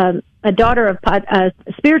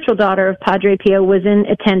spiritual daughter of Padre Pio was in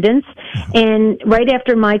attendance, and right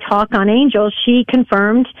after my talk on angels, she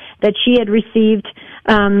confirmed that she had received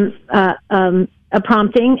a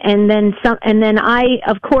prompting, and then I,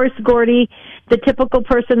 of course, Gordy, the typical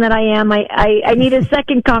person that I am, I need a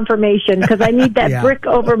second confirmation, because I need that brick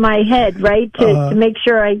over my head, right, to make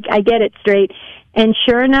sure I get it straight. And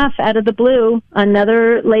sure enough, out of the blue,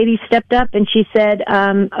 another lady stepped up and she said,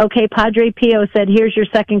 okay, Padre Pio said, here's your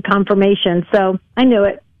second confirmation. So I knew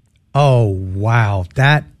it. Oh, wow.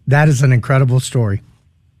 That is an incredible story.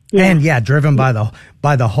 Yeah. And driven by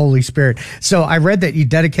the Holy Spirit. So I read that you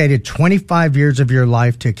dedicated 25 years of your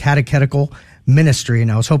life to catechetical ministry,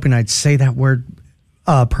 and I was hoping I'd say that word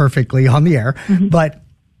perfectly on the air. But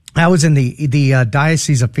I was in the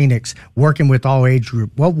Diocese of Phoenix working with all age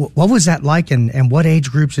group. What was that like, and what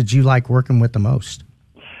age groups did you like working with the most?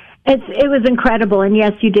 It was incredible, and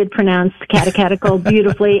yes, you did pronounce catechetical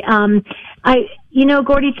beautifully.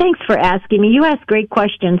 Gordy, thanks for asking me. You ask great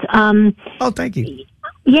questions. Thank you.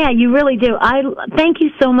 Yeah, you really do. Thank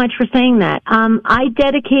you so much for saying that. I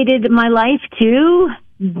dedicated my life to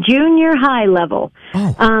junior high level.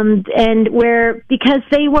 And because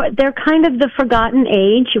they're kind of the forgotten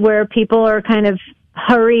age where people are kind of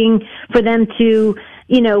hurrying for them to,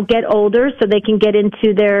 get older so they can get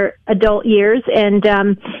into their adult years. And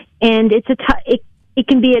it's it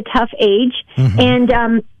can be a tough age.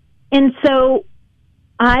 And so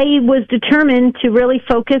I was determined to really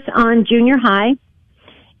focus on junior high.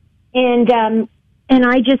 And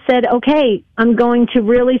I just said, okay, I'm going to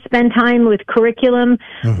really spend time with curriculum,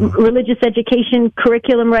 religious education,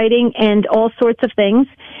 curriculum writing, and all sorts of things.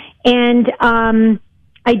 And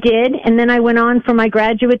I did, and then I went on for my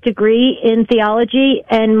graduate degree in theology,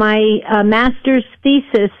 and my master's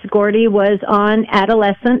thesis, Gordy, was on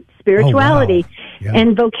adolescent spirituality. Oh, wow.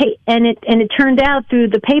 And it turned out through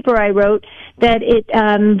the paper I wrote that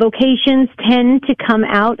vocations tend to come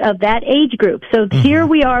out of that age group. So here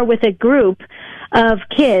we are with a group of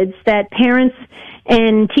kids that parents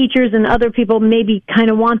and teachers and other people maybe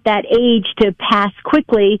kind of want that age to pass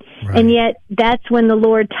quickly, right. And yet that's when the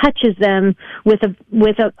Lord touches them with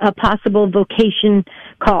a possible vocation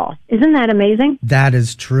call. Isn't that amazing? That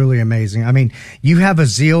is truly amazing. I mean, you have a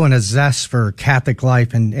zeal and a zest for Catholic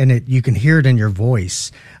life, and you can hear it in your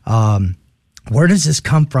voice. Where does this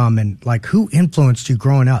come from, and like who influenced you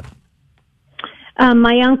growing up?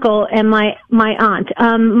 My uncle and my aunt.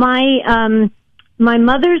 My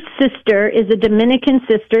mother's sister is a Dominican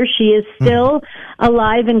sister. She is still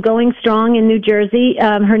alive and going strong in New Jersey.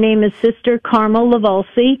 Her name is Sister Carmel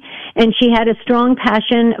Lavolsi, and she had a strong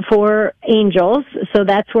passion for angels. So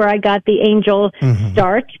that's where I got the angel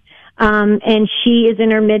start. And she is in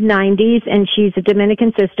her mid-90s, and she's a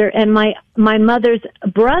Dominican sister. And my mother's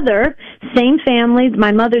brother, same family,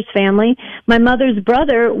 my mother's family. My mother's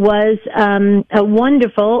brother was a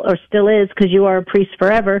wonderful, or still is, because you are a priest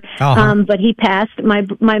forever. But he passed.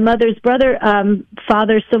 My mother's brother,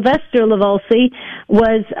 Father Sylvester Lavolsi,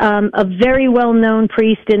 was a very well-known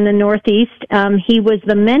priest in the Northeast. He was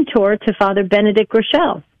the mentor to Father Benedict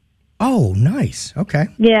Rochelle. Oh, nice. Okay.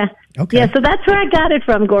 Yeah. Okay. Yeah, so that's where I got it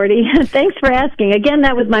from, Gordy. Thanks for asking. Again,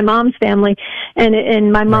 that was my mom's family,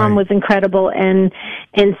 and my mom was incredible, and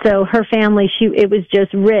so her family, it was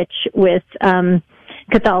just rich with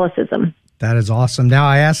Catholicism. That is awesome. Now,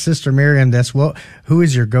 I asked Sister Miriam this. Who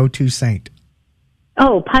is your go-to saint?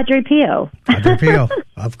 Oh, Padre Pio. Padre Pio,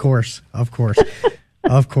 of course.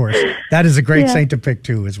 That is a great saint to pick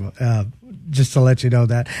too, as well. Just to let you know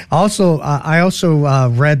that. I also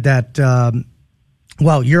read that.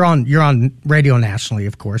 Well, you're on radio nationally,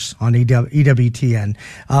 of course, on EWTN.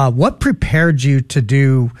 What prepared you to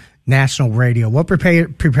do national radio? What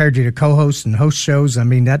prepared you to co-host and host shows? I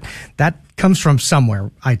mean, that comes from somewhere,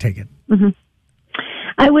 I take it. Mm-hmm.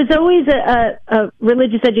 I was always a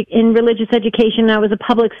religious education. I was a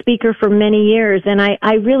public speaker for many years, and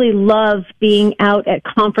I really love being out at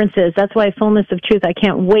conferences. That's why Fullness of Truth, I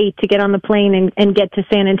can't wait to get on the plane and get to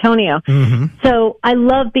San Antonio. Mm-hmm. So I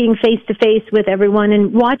love being face to face with everyone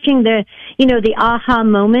and watching the aha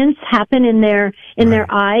moments happen in their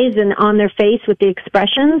eyes and on their face with the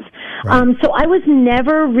expressions. Right. So I was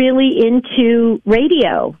never really into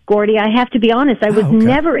radio, Gordy. I have to be honest. I was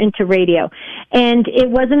never into radio. And it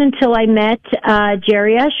wasn't until I met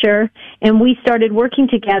Jerry Usher, and we started working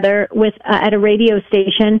together at a radio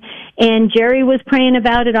station. And Jerry was praying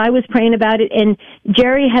about it, I was praying about it, and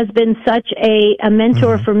Jerry has been such a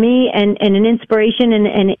mentor for me and an inspiration,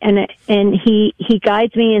 and he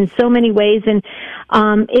guides me in so many ways. And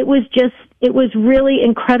it was really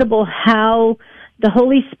incredible how the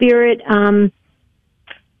Holy Spirit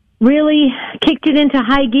really kicked it into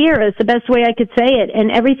high gear, is the best way I could say it,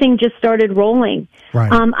 and everything just started rolling. Right.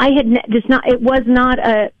 It was not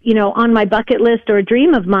on my bucket list or a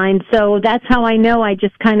dream of mine, so that's how I know I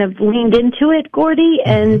just kind of leaned into it, Gordy,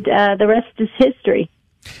 and the rest is history.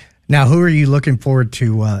 Now, who are you looking forward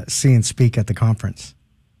to seeing speak at the conference?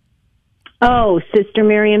 Oh, Sister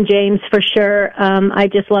Miriam James, for sure. I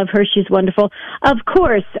just love her. She's wonderful. Of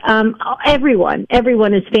course, everyone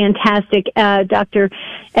is fantastic. Dr.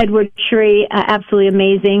 Edward Shree, absolutely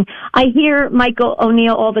amazing. I hear Michael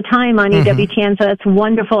O'Neill all the time on EWTN, so that's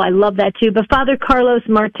wonderful. I love that too. But Father Carlos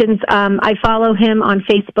Martins, I follow him on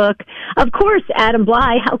Facebook. Of course, Adam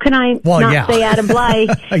Bly. How can I say Adam Bly?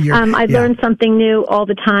 I learn something new all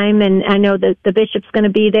the time, and I know that the bishop's going to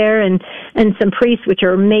be there, and some priests, which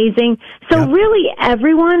are amazing. So really,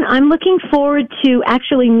 everyone, I'm looking forward to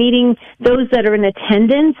actually meeting those that are in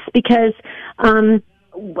attendance, because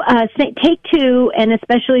Take Two, and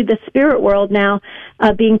especially the Spirit World now,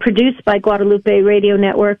 being produced by Guadalupe Radio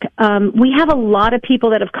Network, we have a lot of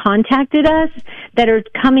people that have contacted us that are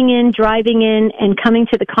coming in, driving in, and coming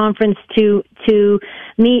to the conference to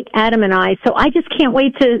meet Adam and I. So I just can't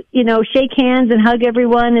wait to, shake hands and hug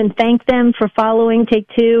everyone and thank them for following Take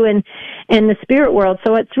Two and the Spirit World.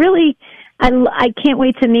 So it's really, I can't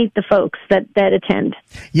wait to meet the folks that attend.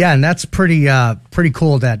 Yeah, and that's pretty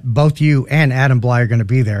cool that both you and Adam Bly are going to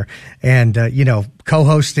be there, and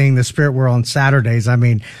co-hosting the Spirit World on Saturdays. I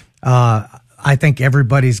mean, I think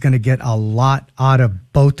everybody's going to get a lot out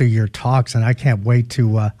of both of your talks, and I can't wait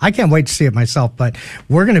to see it myself. But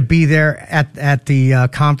we're going to be there at the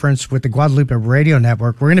conference with the Guadalupe Radio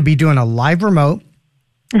Network. We're going to be doing a live remote,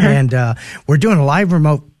 and we're doing a live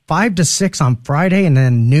remote 5 to 6 on Friday, and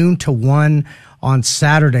then noon to 1 on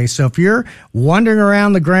Saturday. So if you're wandering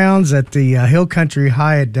around the grounds at the Hill Country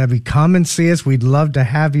Hyatt, Debbie, come and see us. We'd love to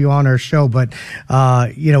have you on our show. But, we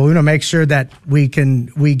want to make sure that we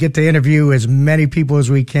get to interview as many people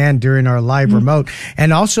as we can during our live remote,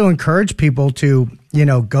 and also encourage people to,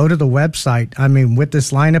 go to the website. I mean, with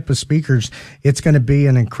this lineup of speakers, it's going to be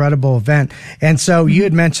an incredible event. And so you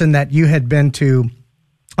had mentioned that you had been to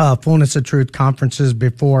Fullness of Truth conferences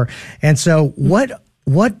before. And so what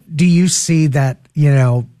do you see that,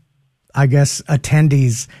 I guess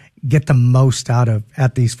attendees get the most out of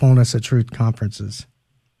at these Fullness of Truth conferences?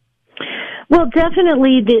 Well,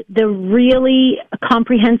 definitely the really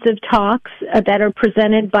comprehensive talks that are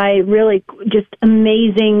presented by really just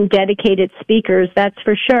amazing, dedicated speakers, that's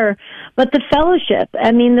for sure. But the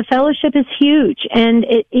fellowship is huge, and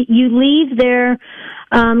you leave there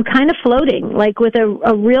kind of floating, like with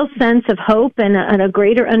a real sense of hope and a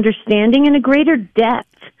greater understanding and a greater depth.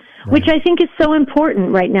 Right. Which I think is so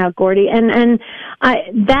important right now, Gordy. And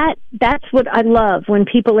that's what I love when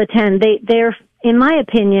people attend. They're, in my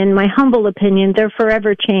opinion, my humble opinion, they're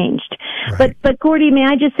forever changed. Right. But Gordy, may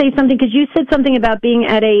I just say something? Because you said something about being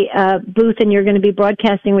at a booth and you're going to be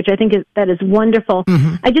broadcasting, which I think that is wonderful.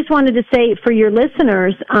 Mm-hmm. I just wanted to say for your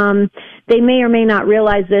listeners, they may or may not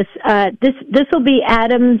realize this. This will be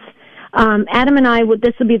Adam and I.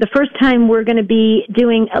 This will be the first time we're going to be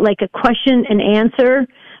doing like a question and answer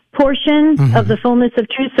portion mm-hmm. of the Fullness of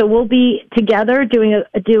Truth. So we'll be together doing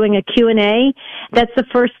a Q&A. That's the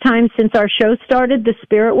first time since our show started, The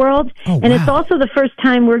Spirit World. Oh, and wow. It's also the first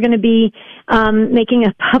time we're going to be making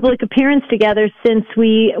a public appearance together since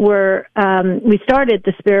we started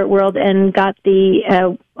The Spirit World and got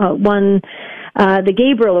the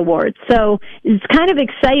Gabriel Award. So it's kind of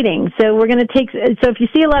exciting. So we're going to so if you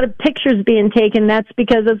see a lot of pictures being taken, that's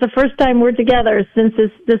because it's the first time we're together since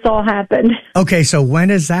this all happened. Okay, so when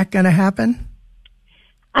is that going to happen?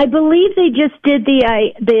 I believe they just did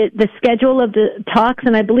the schedule of the talks,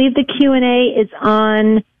 and I believe the Q&A is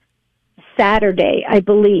on Saturday, I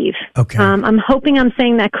believe. Okay. I'm hoping I'm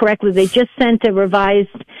saying that correctly. They just sent a revised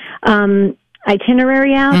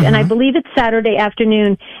itinerary out, mm-hmm. and I believe it's Saturday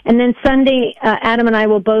afternoon. And then Sunday, Adam and I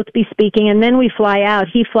will both be speaking, and then we fly out.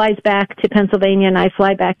 He flies back to Pennsylvania, and I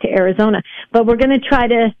fly back to Arizona. But we're going to try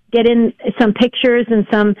to get in some pictures and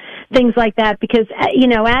some things like that because,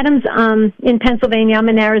 Adam's in Pennsylvania, I'm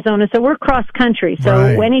in Arizona, so we're cross country.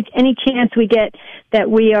 So right. any chance we get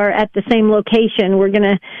that we are at the same location, we're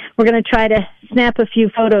gonna try to snap a few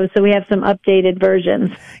photos so we have some updated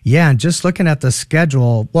versions. Yeah, and just looking at the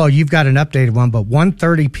schedule, well, you've got an updated one, but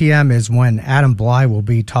 1:30 p.m. is when Adam Bly will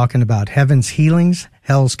be talking about heaven's healings,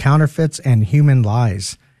 hell's counterfeits, and human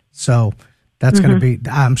lies. So that's mm-hmm. going to be,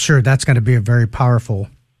 I'm sure that's going to be a very powerful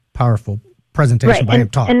presentation by him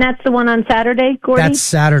talking. And that's the one on Saturday, Gordy? That's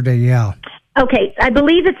Saturday, yeah. Okay, I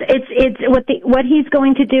believe it's what he's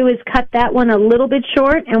going to do is cut that one a little bit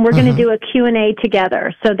short, and we're going to do a Q&A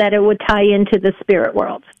together so that it would tie into the Spirit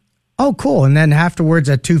World. Oh, cool. And then afterwards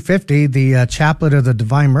at 2:50, the Chaplet of the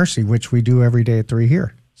Divine Mercy, which we do every day at 3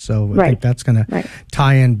 here. So I think that's going to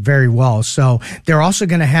tie in very well. So they're also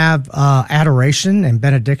going to have adoration and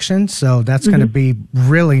benediction. So that's mm-hmm. going to be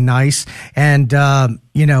really nice. And,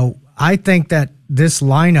 I think that this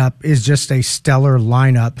lineup is just a stellar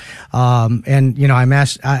lineup. And,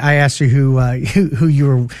 I asked you who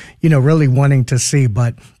you were, really wanting to see,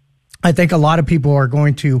 but I think a lot of people are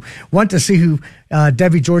going to want to see who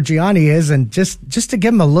Debbie Georgianni is, and just to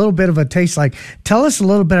give them a little bit of a taste, like, tell us a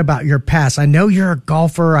little bit about your past. I know you're a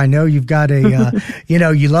golfer. I know you've got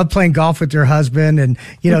you love playing golf with your husband, and,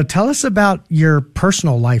 tell us about your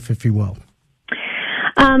personal life, if you will.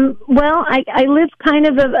 Well, I live kind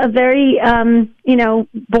of a very,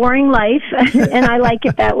 boring life, and I like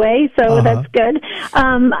it that way, so that's good.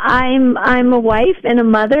 I'm a wife and a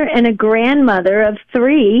mother and a grandmother of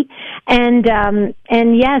 3, and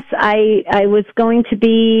yes, I was going to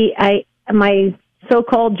be, my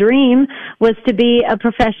so-called dream was to be a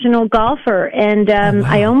professional golfer, and wow.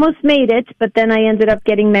 I almost made it, but then I ended up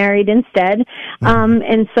getting married instead,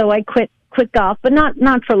 and so I quit golf, but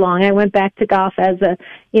not for long. I went back to golf as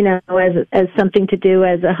as something to do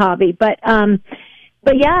as a hobby. But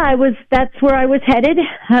yeah, that's where I was headed,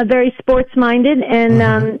 very sports minded, and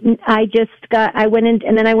I went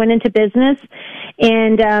into business,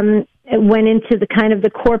 and went into the kind of the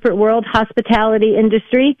corporate world, hospitality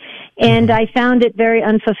industry, and I found it very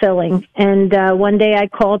unfulfilling. And one day I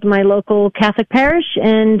called my local Catholic parish,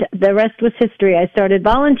 and the rest was history. I started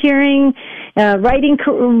volunteering, writing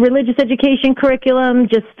religious education curriculum,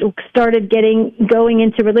 just started going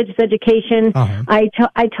into religious education.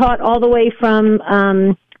 I taught all the way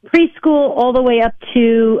from preschool all the way up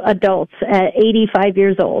to adults at 85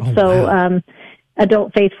 years old. Wow.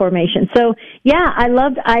 Adult faith formation. So yeah,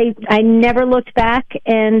 I never looked back,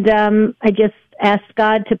 and I just asked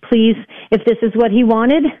God to please, if this is what he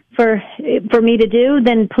wanted for me to do,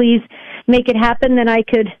 then please make it happen, that I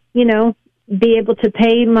could, be able to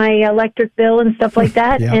pay my electric bill and stuff like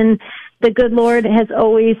that. Yeah. And the good Lord has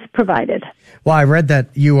always provided. Well, I read that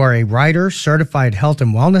you are a writer, certified health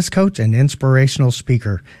and wellness coach, and inspirational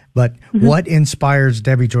speaker. But what inspires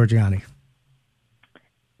Debbie Georgianni?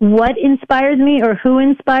 What inspires me, or who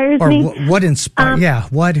inspires me? What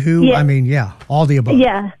inspires? What, who? Yeah. I mean, all the above.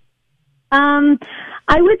 Yeah. I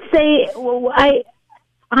would say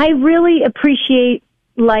I really appreciate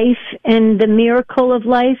life and the miracle of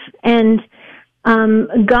life, and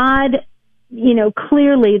God,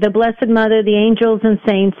 clearly the Blessed Mother, the angels and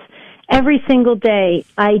saints, every single day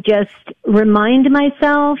I just remind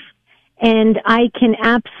myself, and I can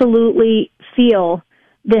absolutely feel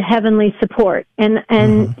the heavenly support. And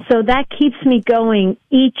so that keeps me going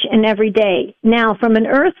each and every day. Now, from an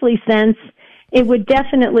earthly sense, it would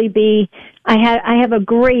definitely be, I have a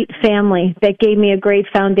great family that gave me a great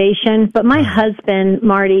foundation, but my husband,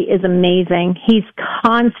 Marty, is amazing. He's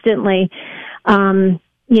constantly,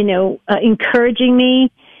 encouraging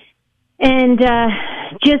me and,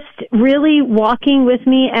 just really walking with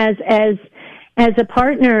me as a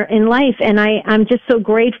partner in life, and I'm just so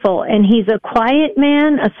grateful. And he's a quiet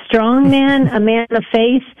man, a strong man, a man of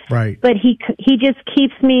faith. Right. But he just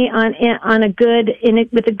keeps me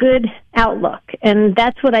with a good outlook, and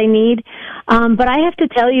that's what I need. But I have to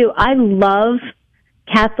tell you, I love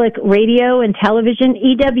Catholic radio and television.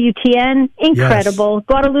 EWTN, incredible. Yes.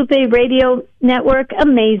 Guadalupe Radio Network,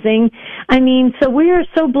 amazing. I mean, so we are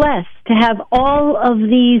so blessed to have all of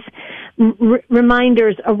these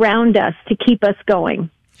reminders around us to keep us going.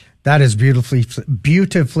 That is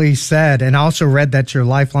beautifully said. And I also read that your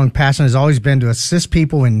lifelong passion has always been to assist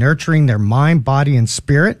people in nurturing their mind, body, and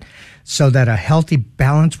spirit so that a healthy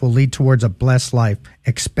balance will lead towards a blessed life.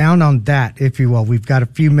 Expound on that, if you will. We've got a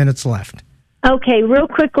few minutes left. Okay, real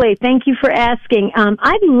quickly, thank you for asking.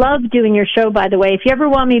 I love doing your show, by the way. If you ever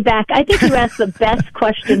want me back, I think you ask the best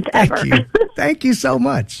questions ever. Thank you so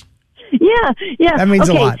much. Yeah. That means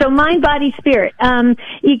a lot. So mind, body, spirit.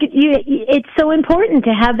 It's so important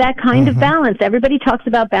to have that kind of balance. Everybody talks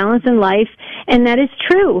about balance in life, and that is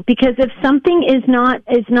true, because if something is not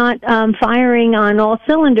firing on all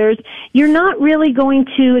cylinders, you're not really going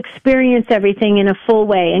to experience everything in a full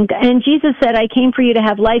way. And Jesus said, I came for you to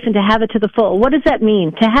have life and to have it to the full. What does that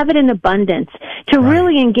mean? To have it in abundance, to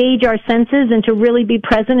really engage our senses and to really be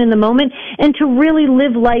present in the moment and to really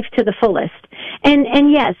live life to the fullest.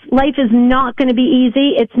 And yes, life is not going to be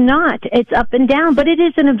easy. It's not. It's up and down, but it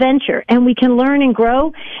is an adventure, and we can learn and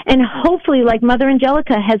grow. And hopefully, like Mother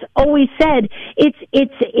Angelica has always said,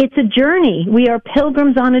 it's a journey. We are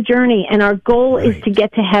pilgrims on a journey, and our goal is to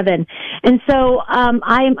get to heaven. And so,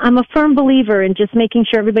 I'm a firm believer in just making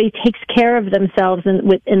sure everybody takes care of themselves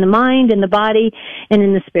in the mind, in the body, and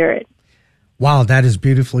in the spirit. Wow, that is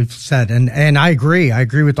beautifully said. And I agree. I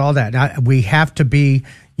agree with all that. We have to be,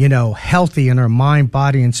 healthy in our mind,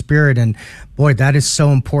 body, and spirit. And boy, that is so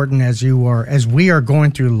important as we are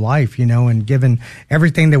going through life, and giving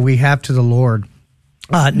everything that we have to the Lord.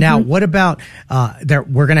 Now, what about,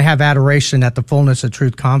 we're going to have adoration at the Fullness of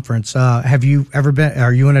Truth Conference. Have you ever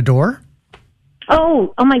are you an adorer?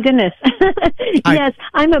 Oh my goodness. Yes,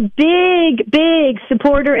 I'm a big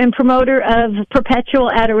supporter and promoter of perpetual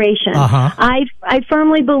adoration. I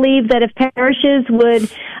firmly believe that if parishes would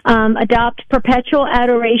adopt perpetual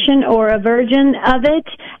adoration or a version of it,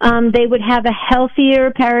 they would have a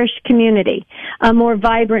healthier parish community, a more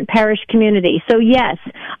vibrant parish community. So yes,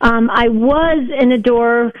 I was an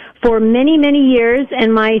adorer for many years,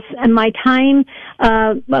 and my time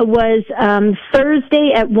was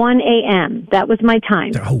Thursday at 1 a.m. That was my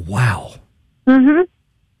time. Oh, wow.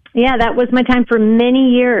 Yeah, that was my time for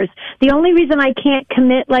many years. The only reason I can't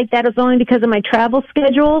commit like that is only because of my travel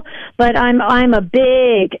schedule, but I'm a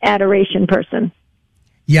big adoration person.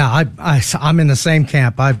 Yeah, I'm in the same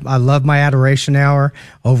camp. I love my adoration hour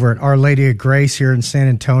over at Our Lady of Grace here in San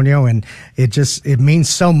Antonio, and it means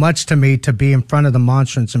so much to me to be in front of the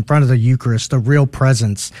monstrance, in front of the Eucharist, the real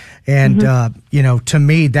presence. And to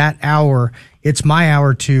me, that hour, it's my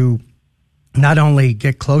hour to not only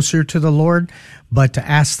get closer to the Lord, but to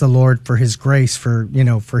ask the Lord for His grace, for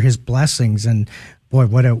His blessings. And boy,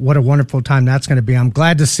 what a wonderful time that's going to be. I'm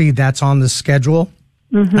glad to see that's on the schedule.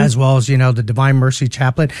 As well as, the Divine Mercy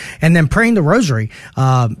Chaplet, and then praying the Rosary.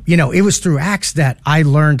 It was through Acts that I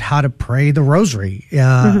learned how to pray the Rosary,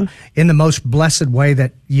 in the most blessed way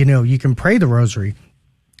that, you can pray the Rosary.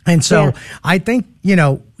 And so I think,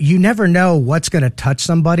 you never know what's going to touch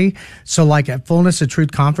somebody. So like at Fullness of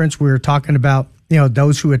Truth Conference, we were talking about,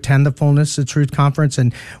 those who attend the Fullness of Truth Conference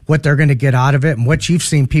and what they're going to get out of it and what you've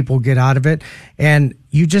seen people get out of it. And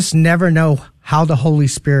you just never know how the Holy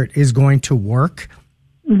Spirit is going to work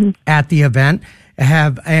at the event.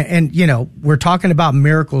 We're talking about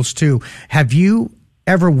miracles too. Have you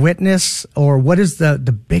ever witnessed, or what is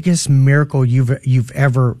the biggest miracle you've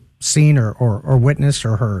ever seen or witnessed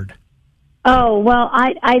or heard? Oh, well,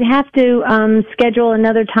 I'd have to schedule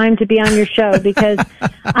another time to be on your show because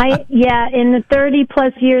in the 30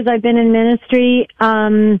 plus years I've been in ministry,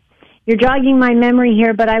 you're jogging my memory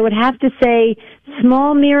here, but I would have to say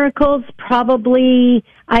small miracles probably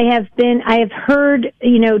I have heard,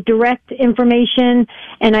 direct information,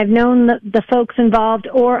 and I've known the folks involved,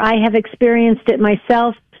 or I have experienced it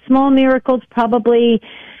myself. Small miracles probably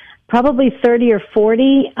 30 or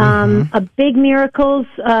 40. A big miracles,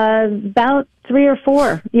 about 3 or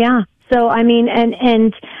 4. Yeah. So, I mean,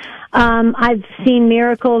 and I've seen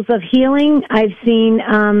miracles of healing. I've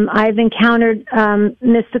encountered,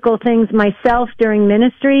 mystical things myself during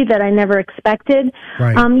ministry that I never expected.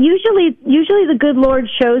 Right. Usually the good Lord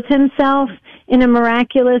shows himself in a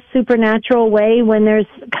miraculous, supernatural way when there's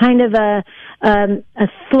kind of a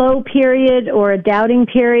slow period or a doubting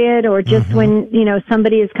period, or just when,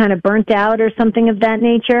 somebody is kind of burnt out or something of that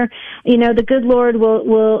nature. The good Lord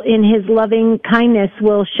will in his loving kindness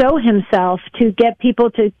will show himself to get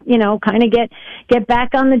people to, kind of get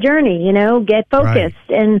back on the journey, get focused.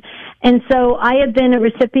 Right. And so I have been a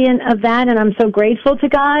recipient of that, and I'm so grateful to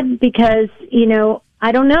God because,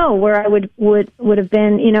 I don't know where I would have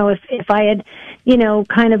been, if I had,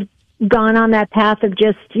 kind of gone on that path of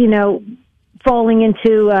just, falling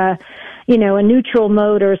into, a neutral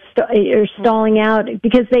mode or stalling out,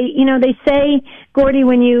 because they say, Gordy,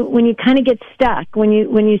 when you kind of get stuck, when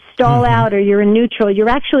you stall out or you're in neutral, you're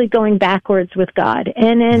actually going backwards with God.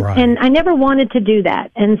 And I never wanted to do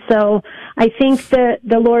that. And so I think the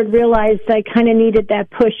Lord realized I kind of needed that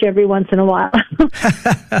push every once in a while.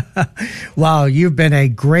 Wow, you've been a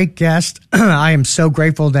great guest. I am so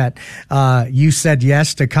grateful that you said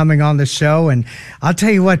yes to coming on the show. And I'll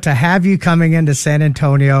tell you what, to have you coming into San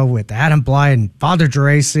Antonio with Adam Bly and Father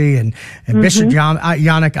Geraci and Bishop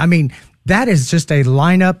Yannick, I mean, that is just a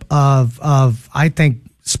lineup of I think,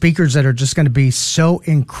 speakers that are just going to be so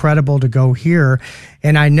incredible to go hear.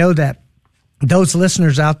 And I know that those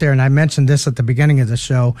listeners out there, and I mentioned this at the beginning of the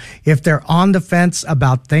show, if they're on the fence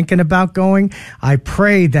about thinking about going, I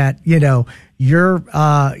pray that, you're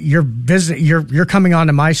coming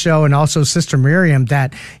onto my show, and also Sister Miriam,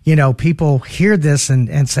 that, people hear this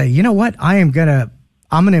and say, you know what, I'm going to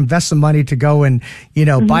invest some money to go and,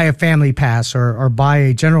 buy a family pass or buy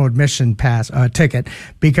a general admission pass, ticket,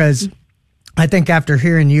 because I think after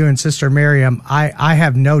hearing you and Sister Miriam, I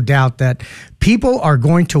have no doubt that people are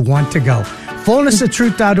going to want to go.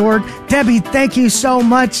 FullnessOfTruth.org. Debbie, thank you so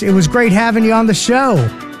much. It was great having you on the show.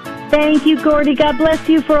 Thank you, Gordy. God bless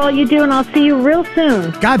you for all you do, and I'll see you real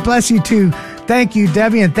soon. God bless you too. Thank you,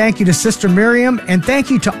 Debbie, and thank you to Sister Miriam, and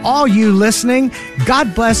thank you to all you listening.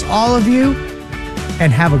 God bless all of you,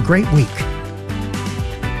 and have a great week.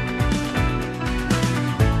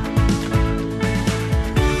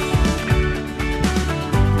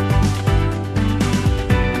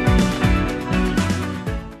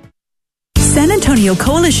 San Antonio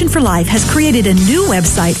Coalition for Life has created a new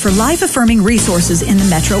website for life-affirming resources in the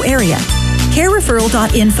metro area.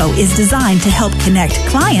 CareReferral.info is designed to help connect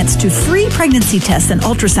clients to free pregnancy tests and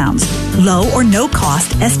ultrasounds, low or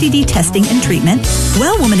no-cost STD testing and treatment,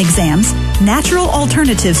 well-woman exams, natural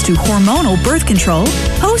alternatives to hormonal birth control,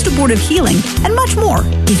 post-abortive healing, and much more.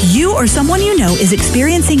 If you or someone you know is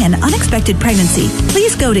experiencing an unexpected pregnancy,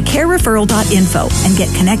 please go to CareReferral.info and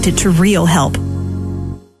get connected to real help.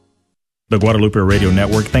 The Guadalupe Radio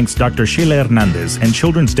Network thanks Dr. Sheila Hernandez and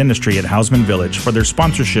Children's Dentistry at Hausman Village for their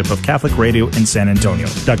sponsorship of Catholic Radio in San Antonio.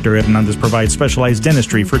 Dr. Hernandez provides specialized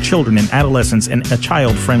dentistry for children and adolescents in a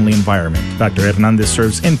child-friendly environment. Dr. Hernandez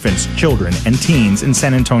serves infants, children, and teens in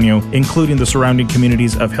San Antonio, including the surrounding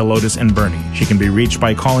communities of Helotes and Bernie. She can be reached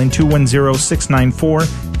by calling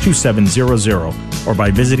 210-694-2700 or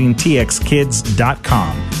by visiting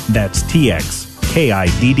txkids.com. That's txkids.com.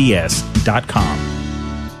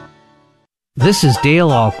 This is Dale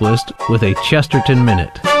Ahlquist with a Chesterton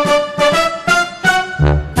Minute.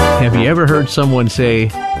 Have you ever heard someone say,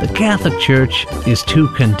 the Catholic Church is too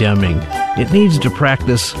condemning? It needs to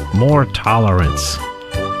practice more tolerance.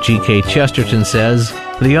 G.K. Chesterton says,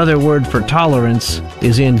 the other word for tolerance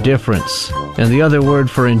is indifference, and the other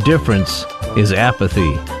word for indifference is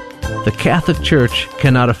apathy. The Catholic Church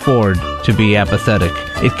cannot afford to be apathetic.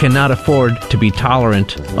 It cannot afford to be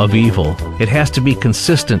tolerant of evil. It has to be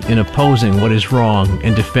consistent in opposing what is wrong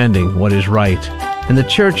and defending what is right. And the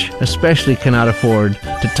Church especially cannot afford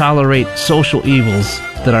to tolerate social evils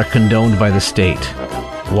that are condoned by the state.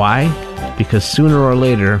 Why? Because sooner or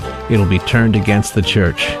later, it'll be turned against the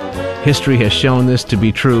Church. History has shown this to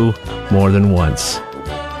be true more than once.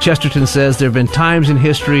 Chesterton says there have been times in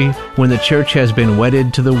history when the Church has been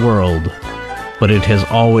wedded to the world, but it has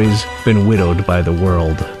always been widowed by the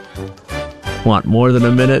world. Want more than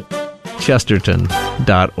a minute?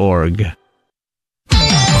 Chesterton.org.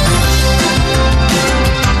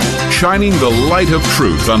 Shining the light of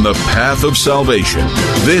truth on the path of salvation.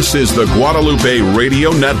 This is the Guadalupe Radio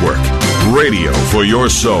Network. Radio for your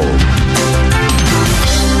soul.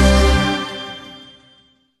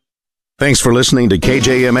 Thanks for listening to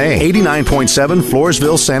KJMA 89.7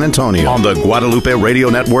 Floresville, San Antonio on the Guadalupe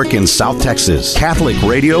Radio Network in South Texas. Catholic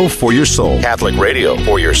radio for your soul. Catholic radio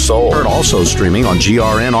for your soul. Heard also streaming on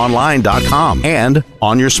grnonline.com and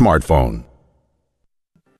on your smartphone.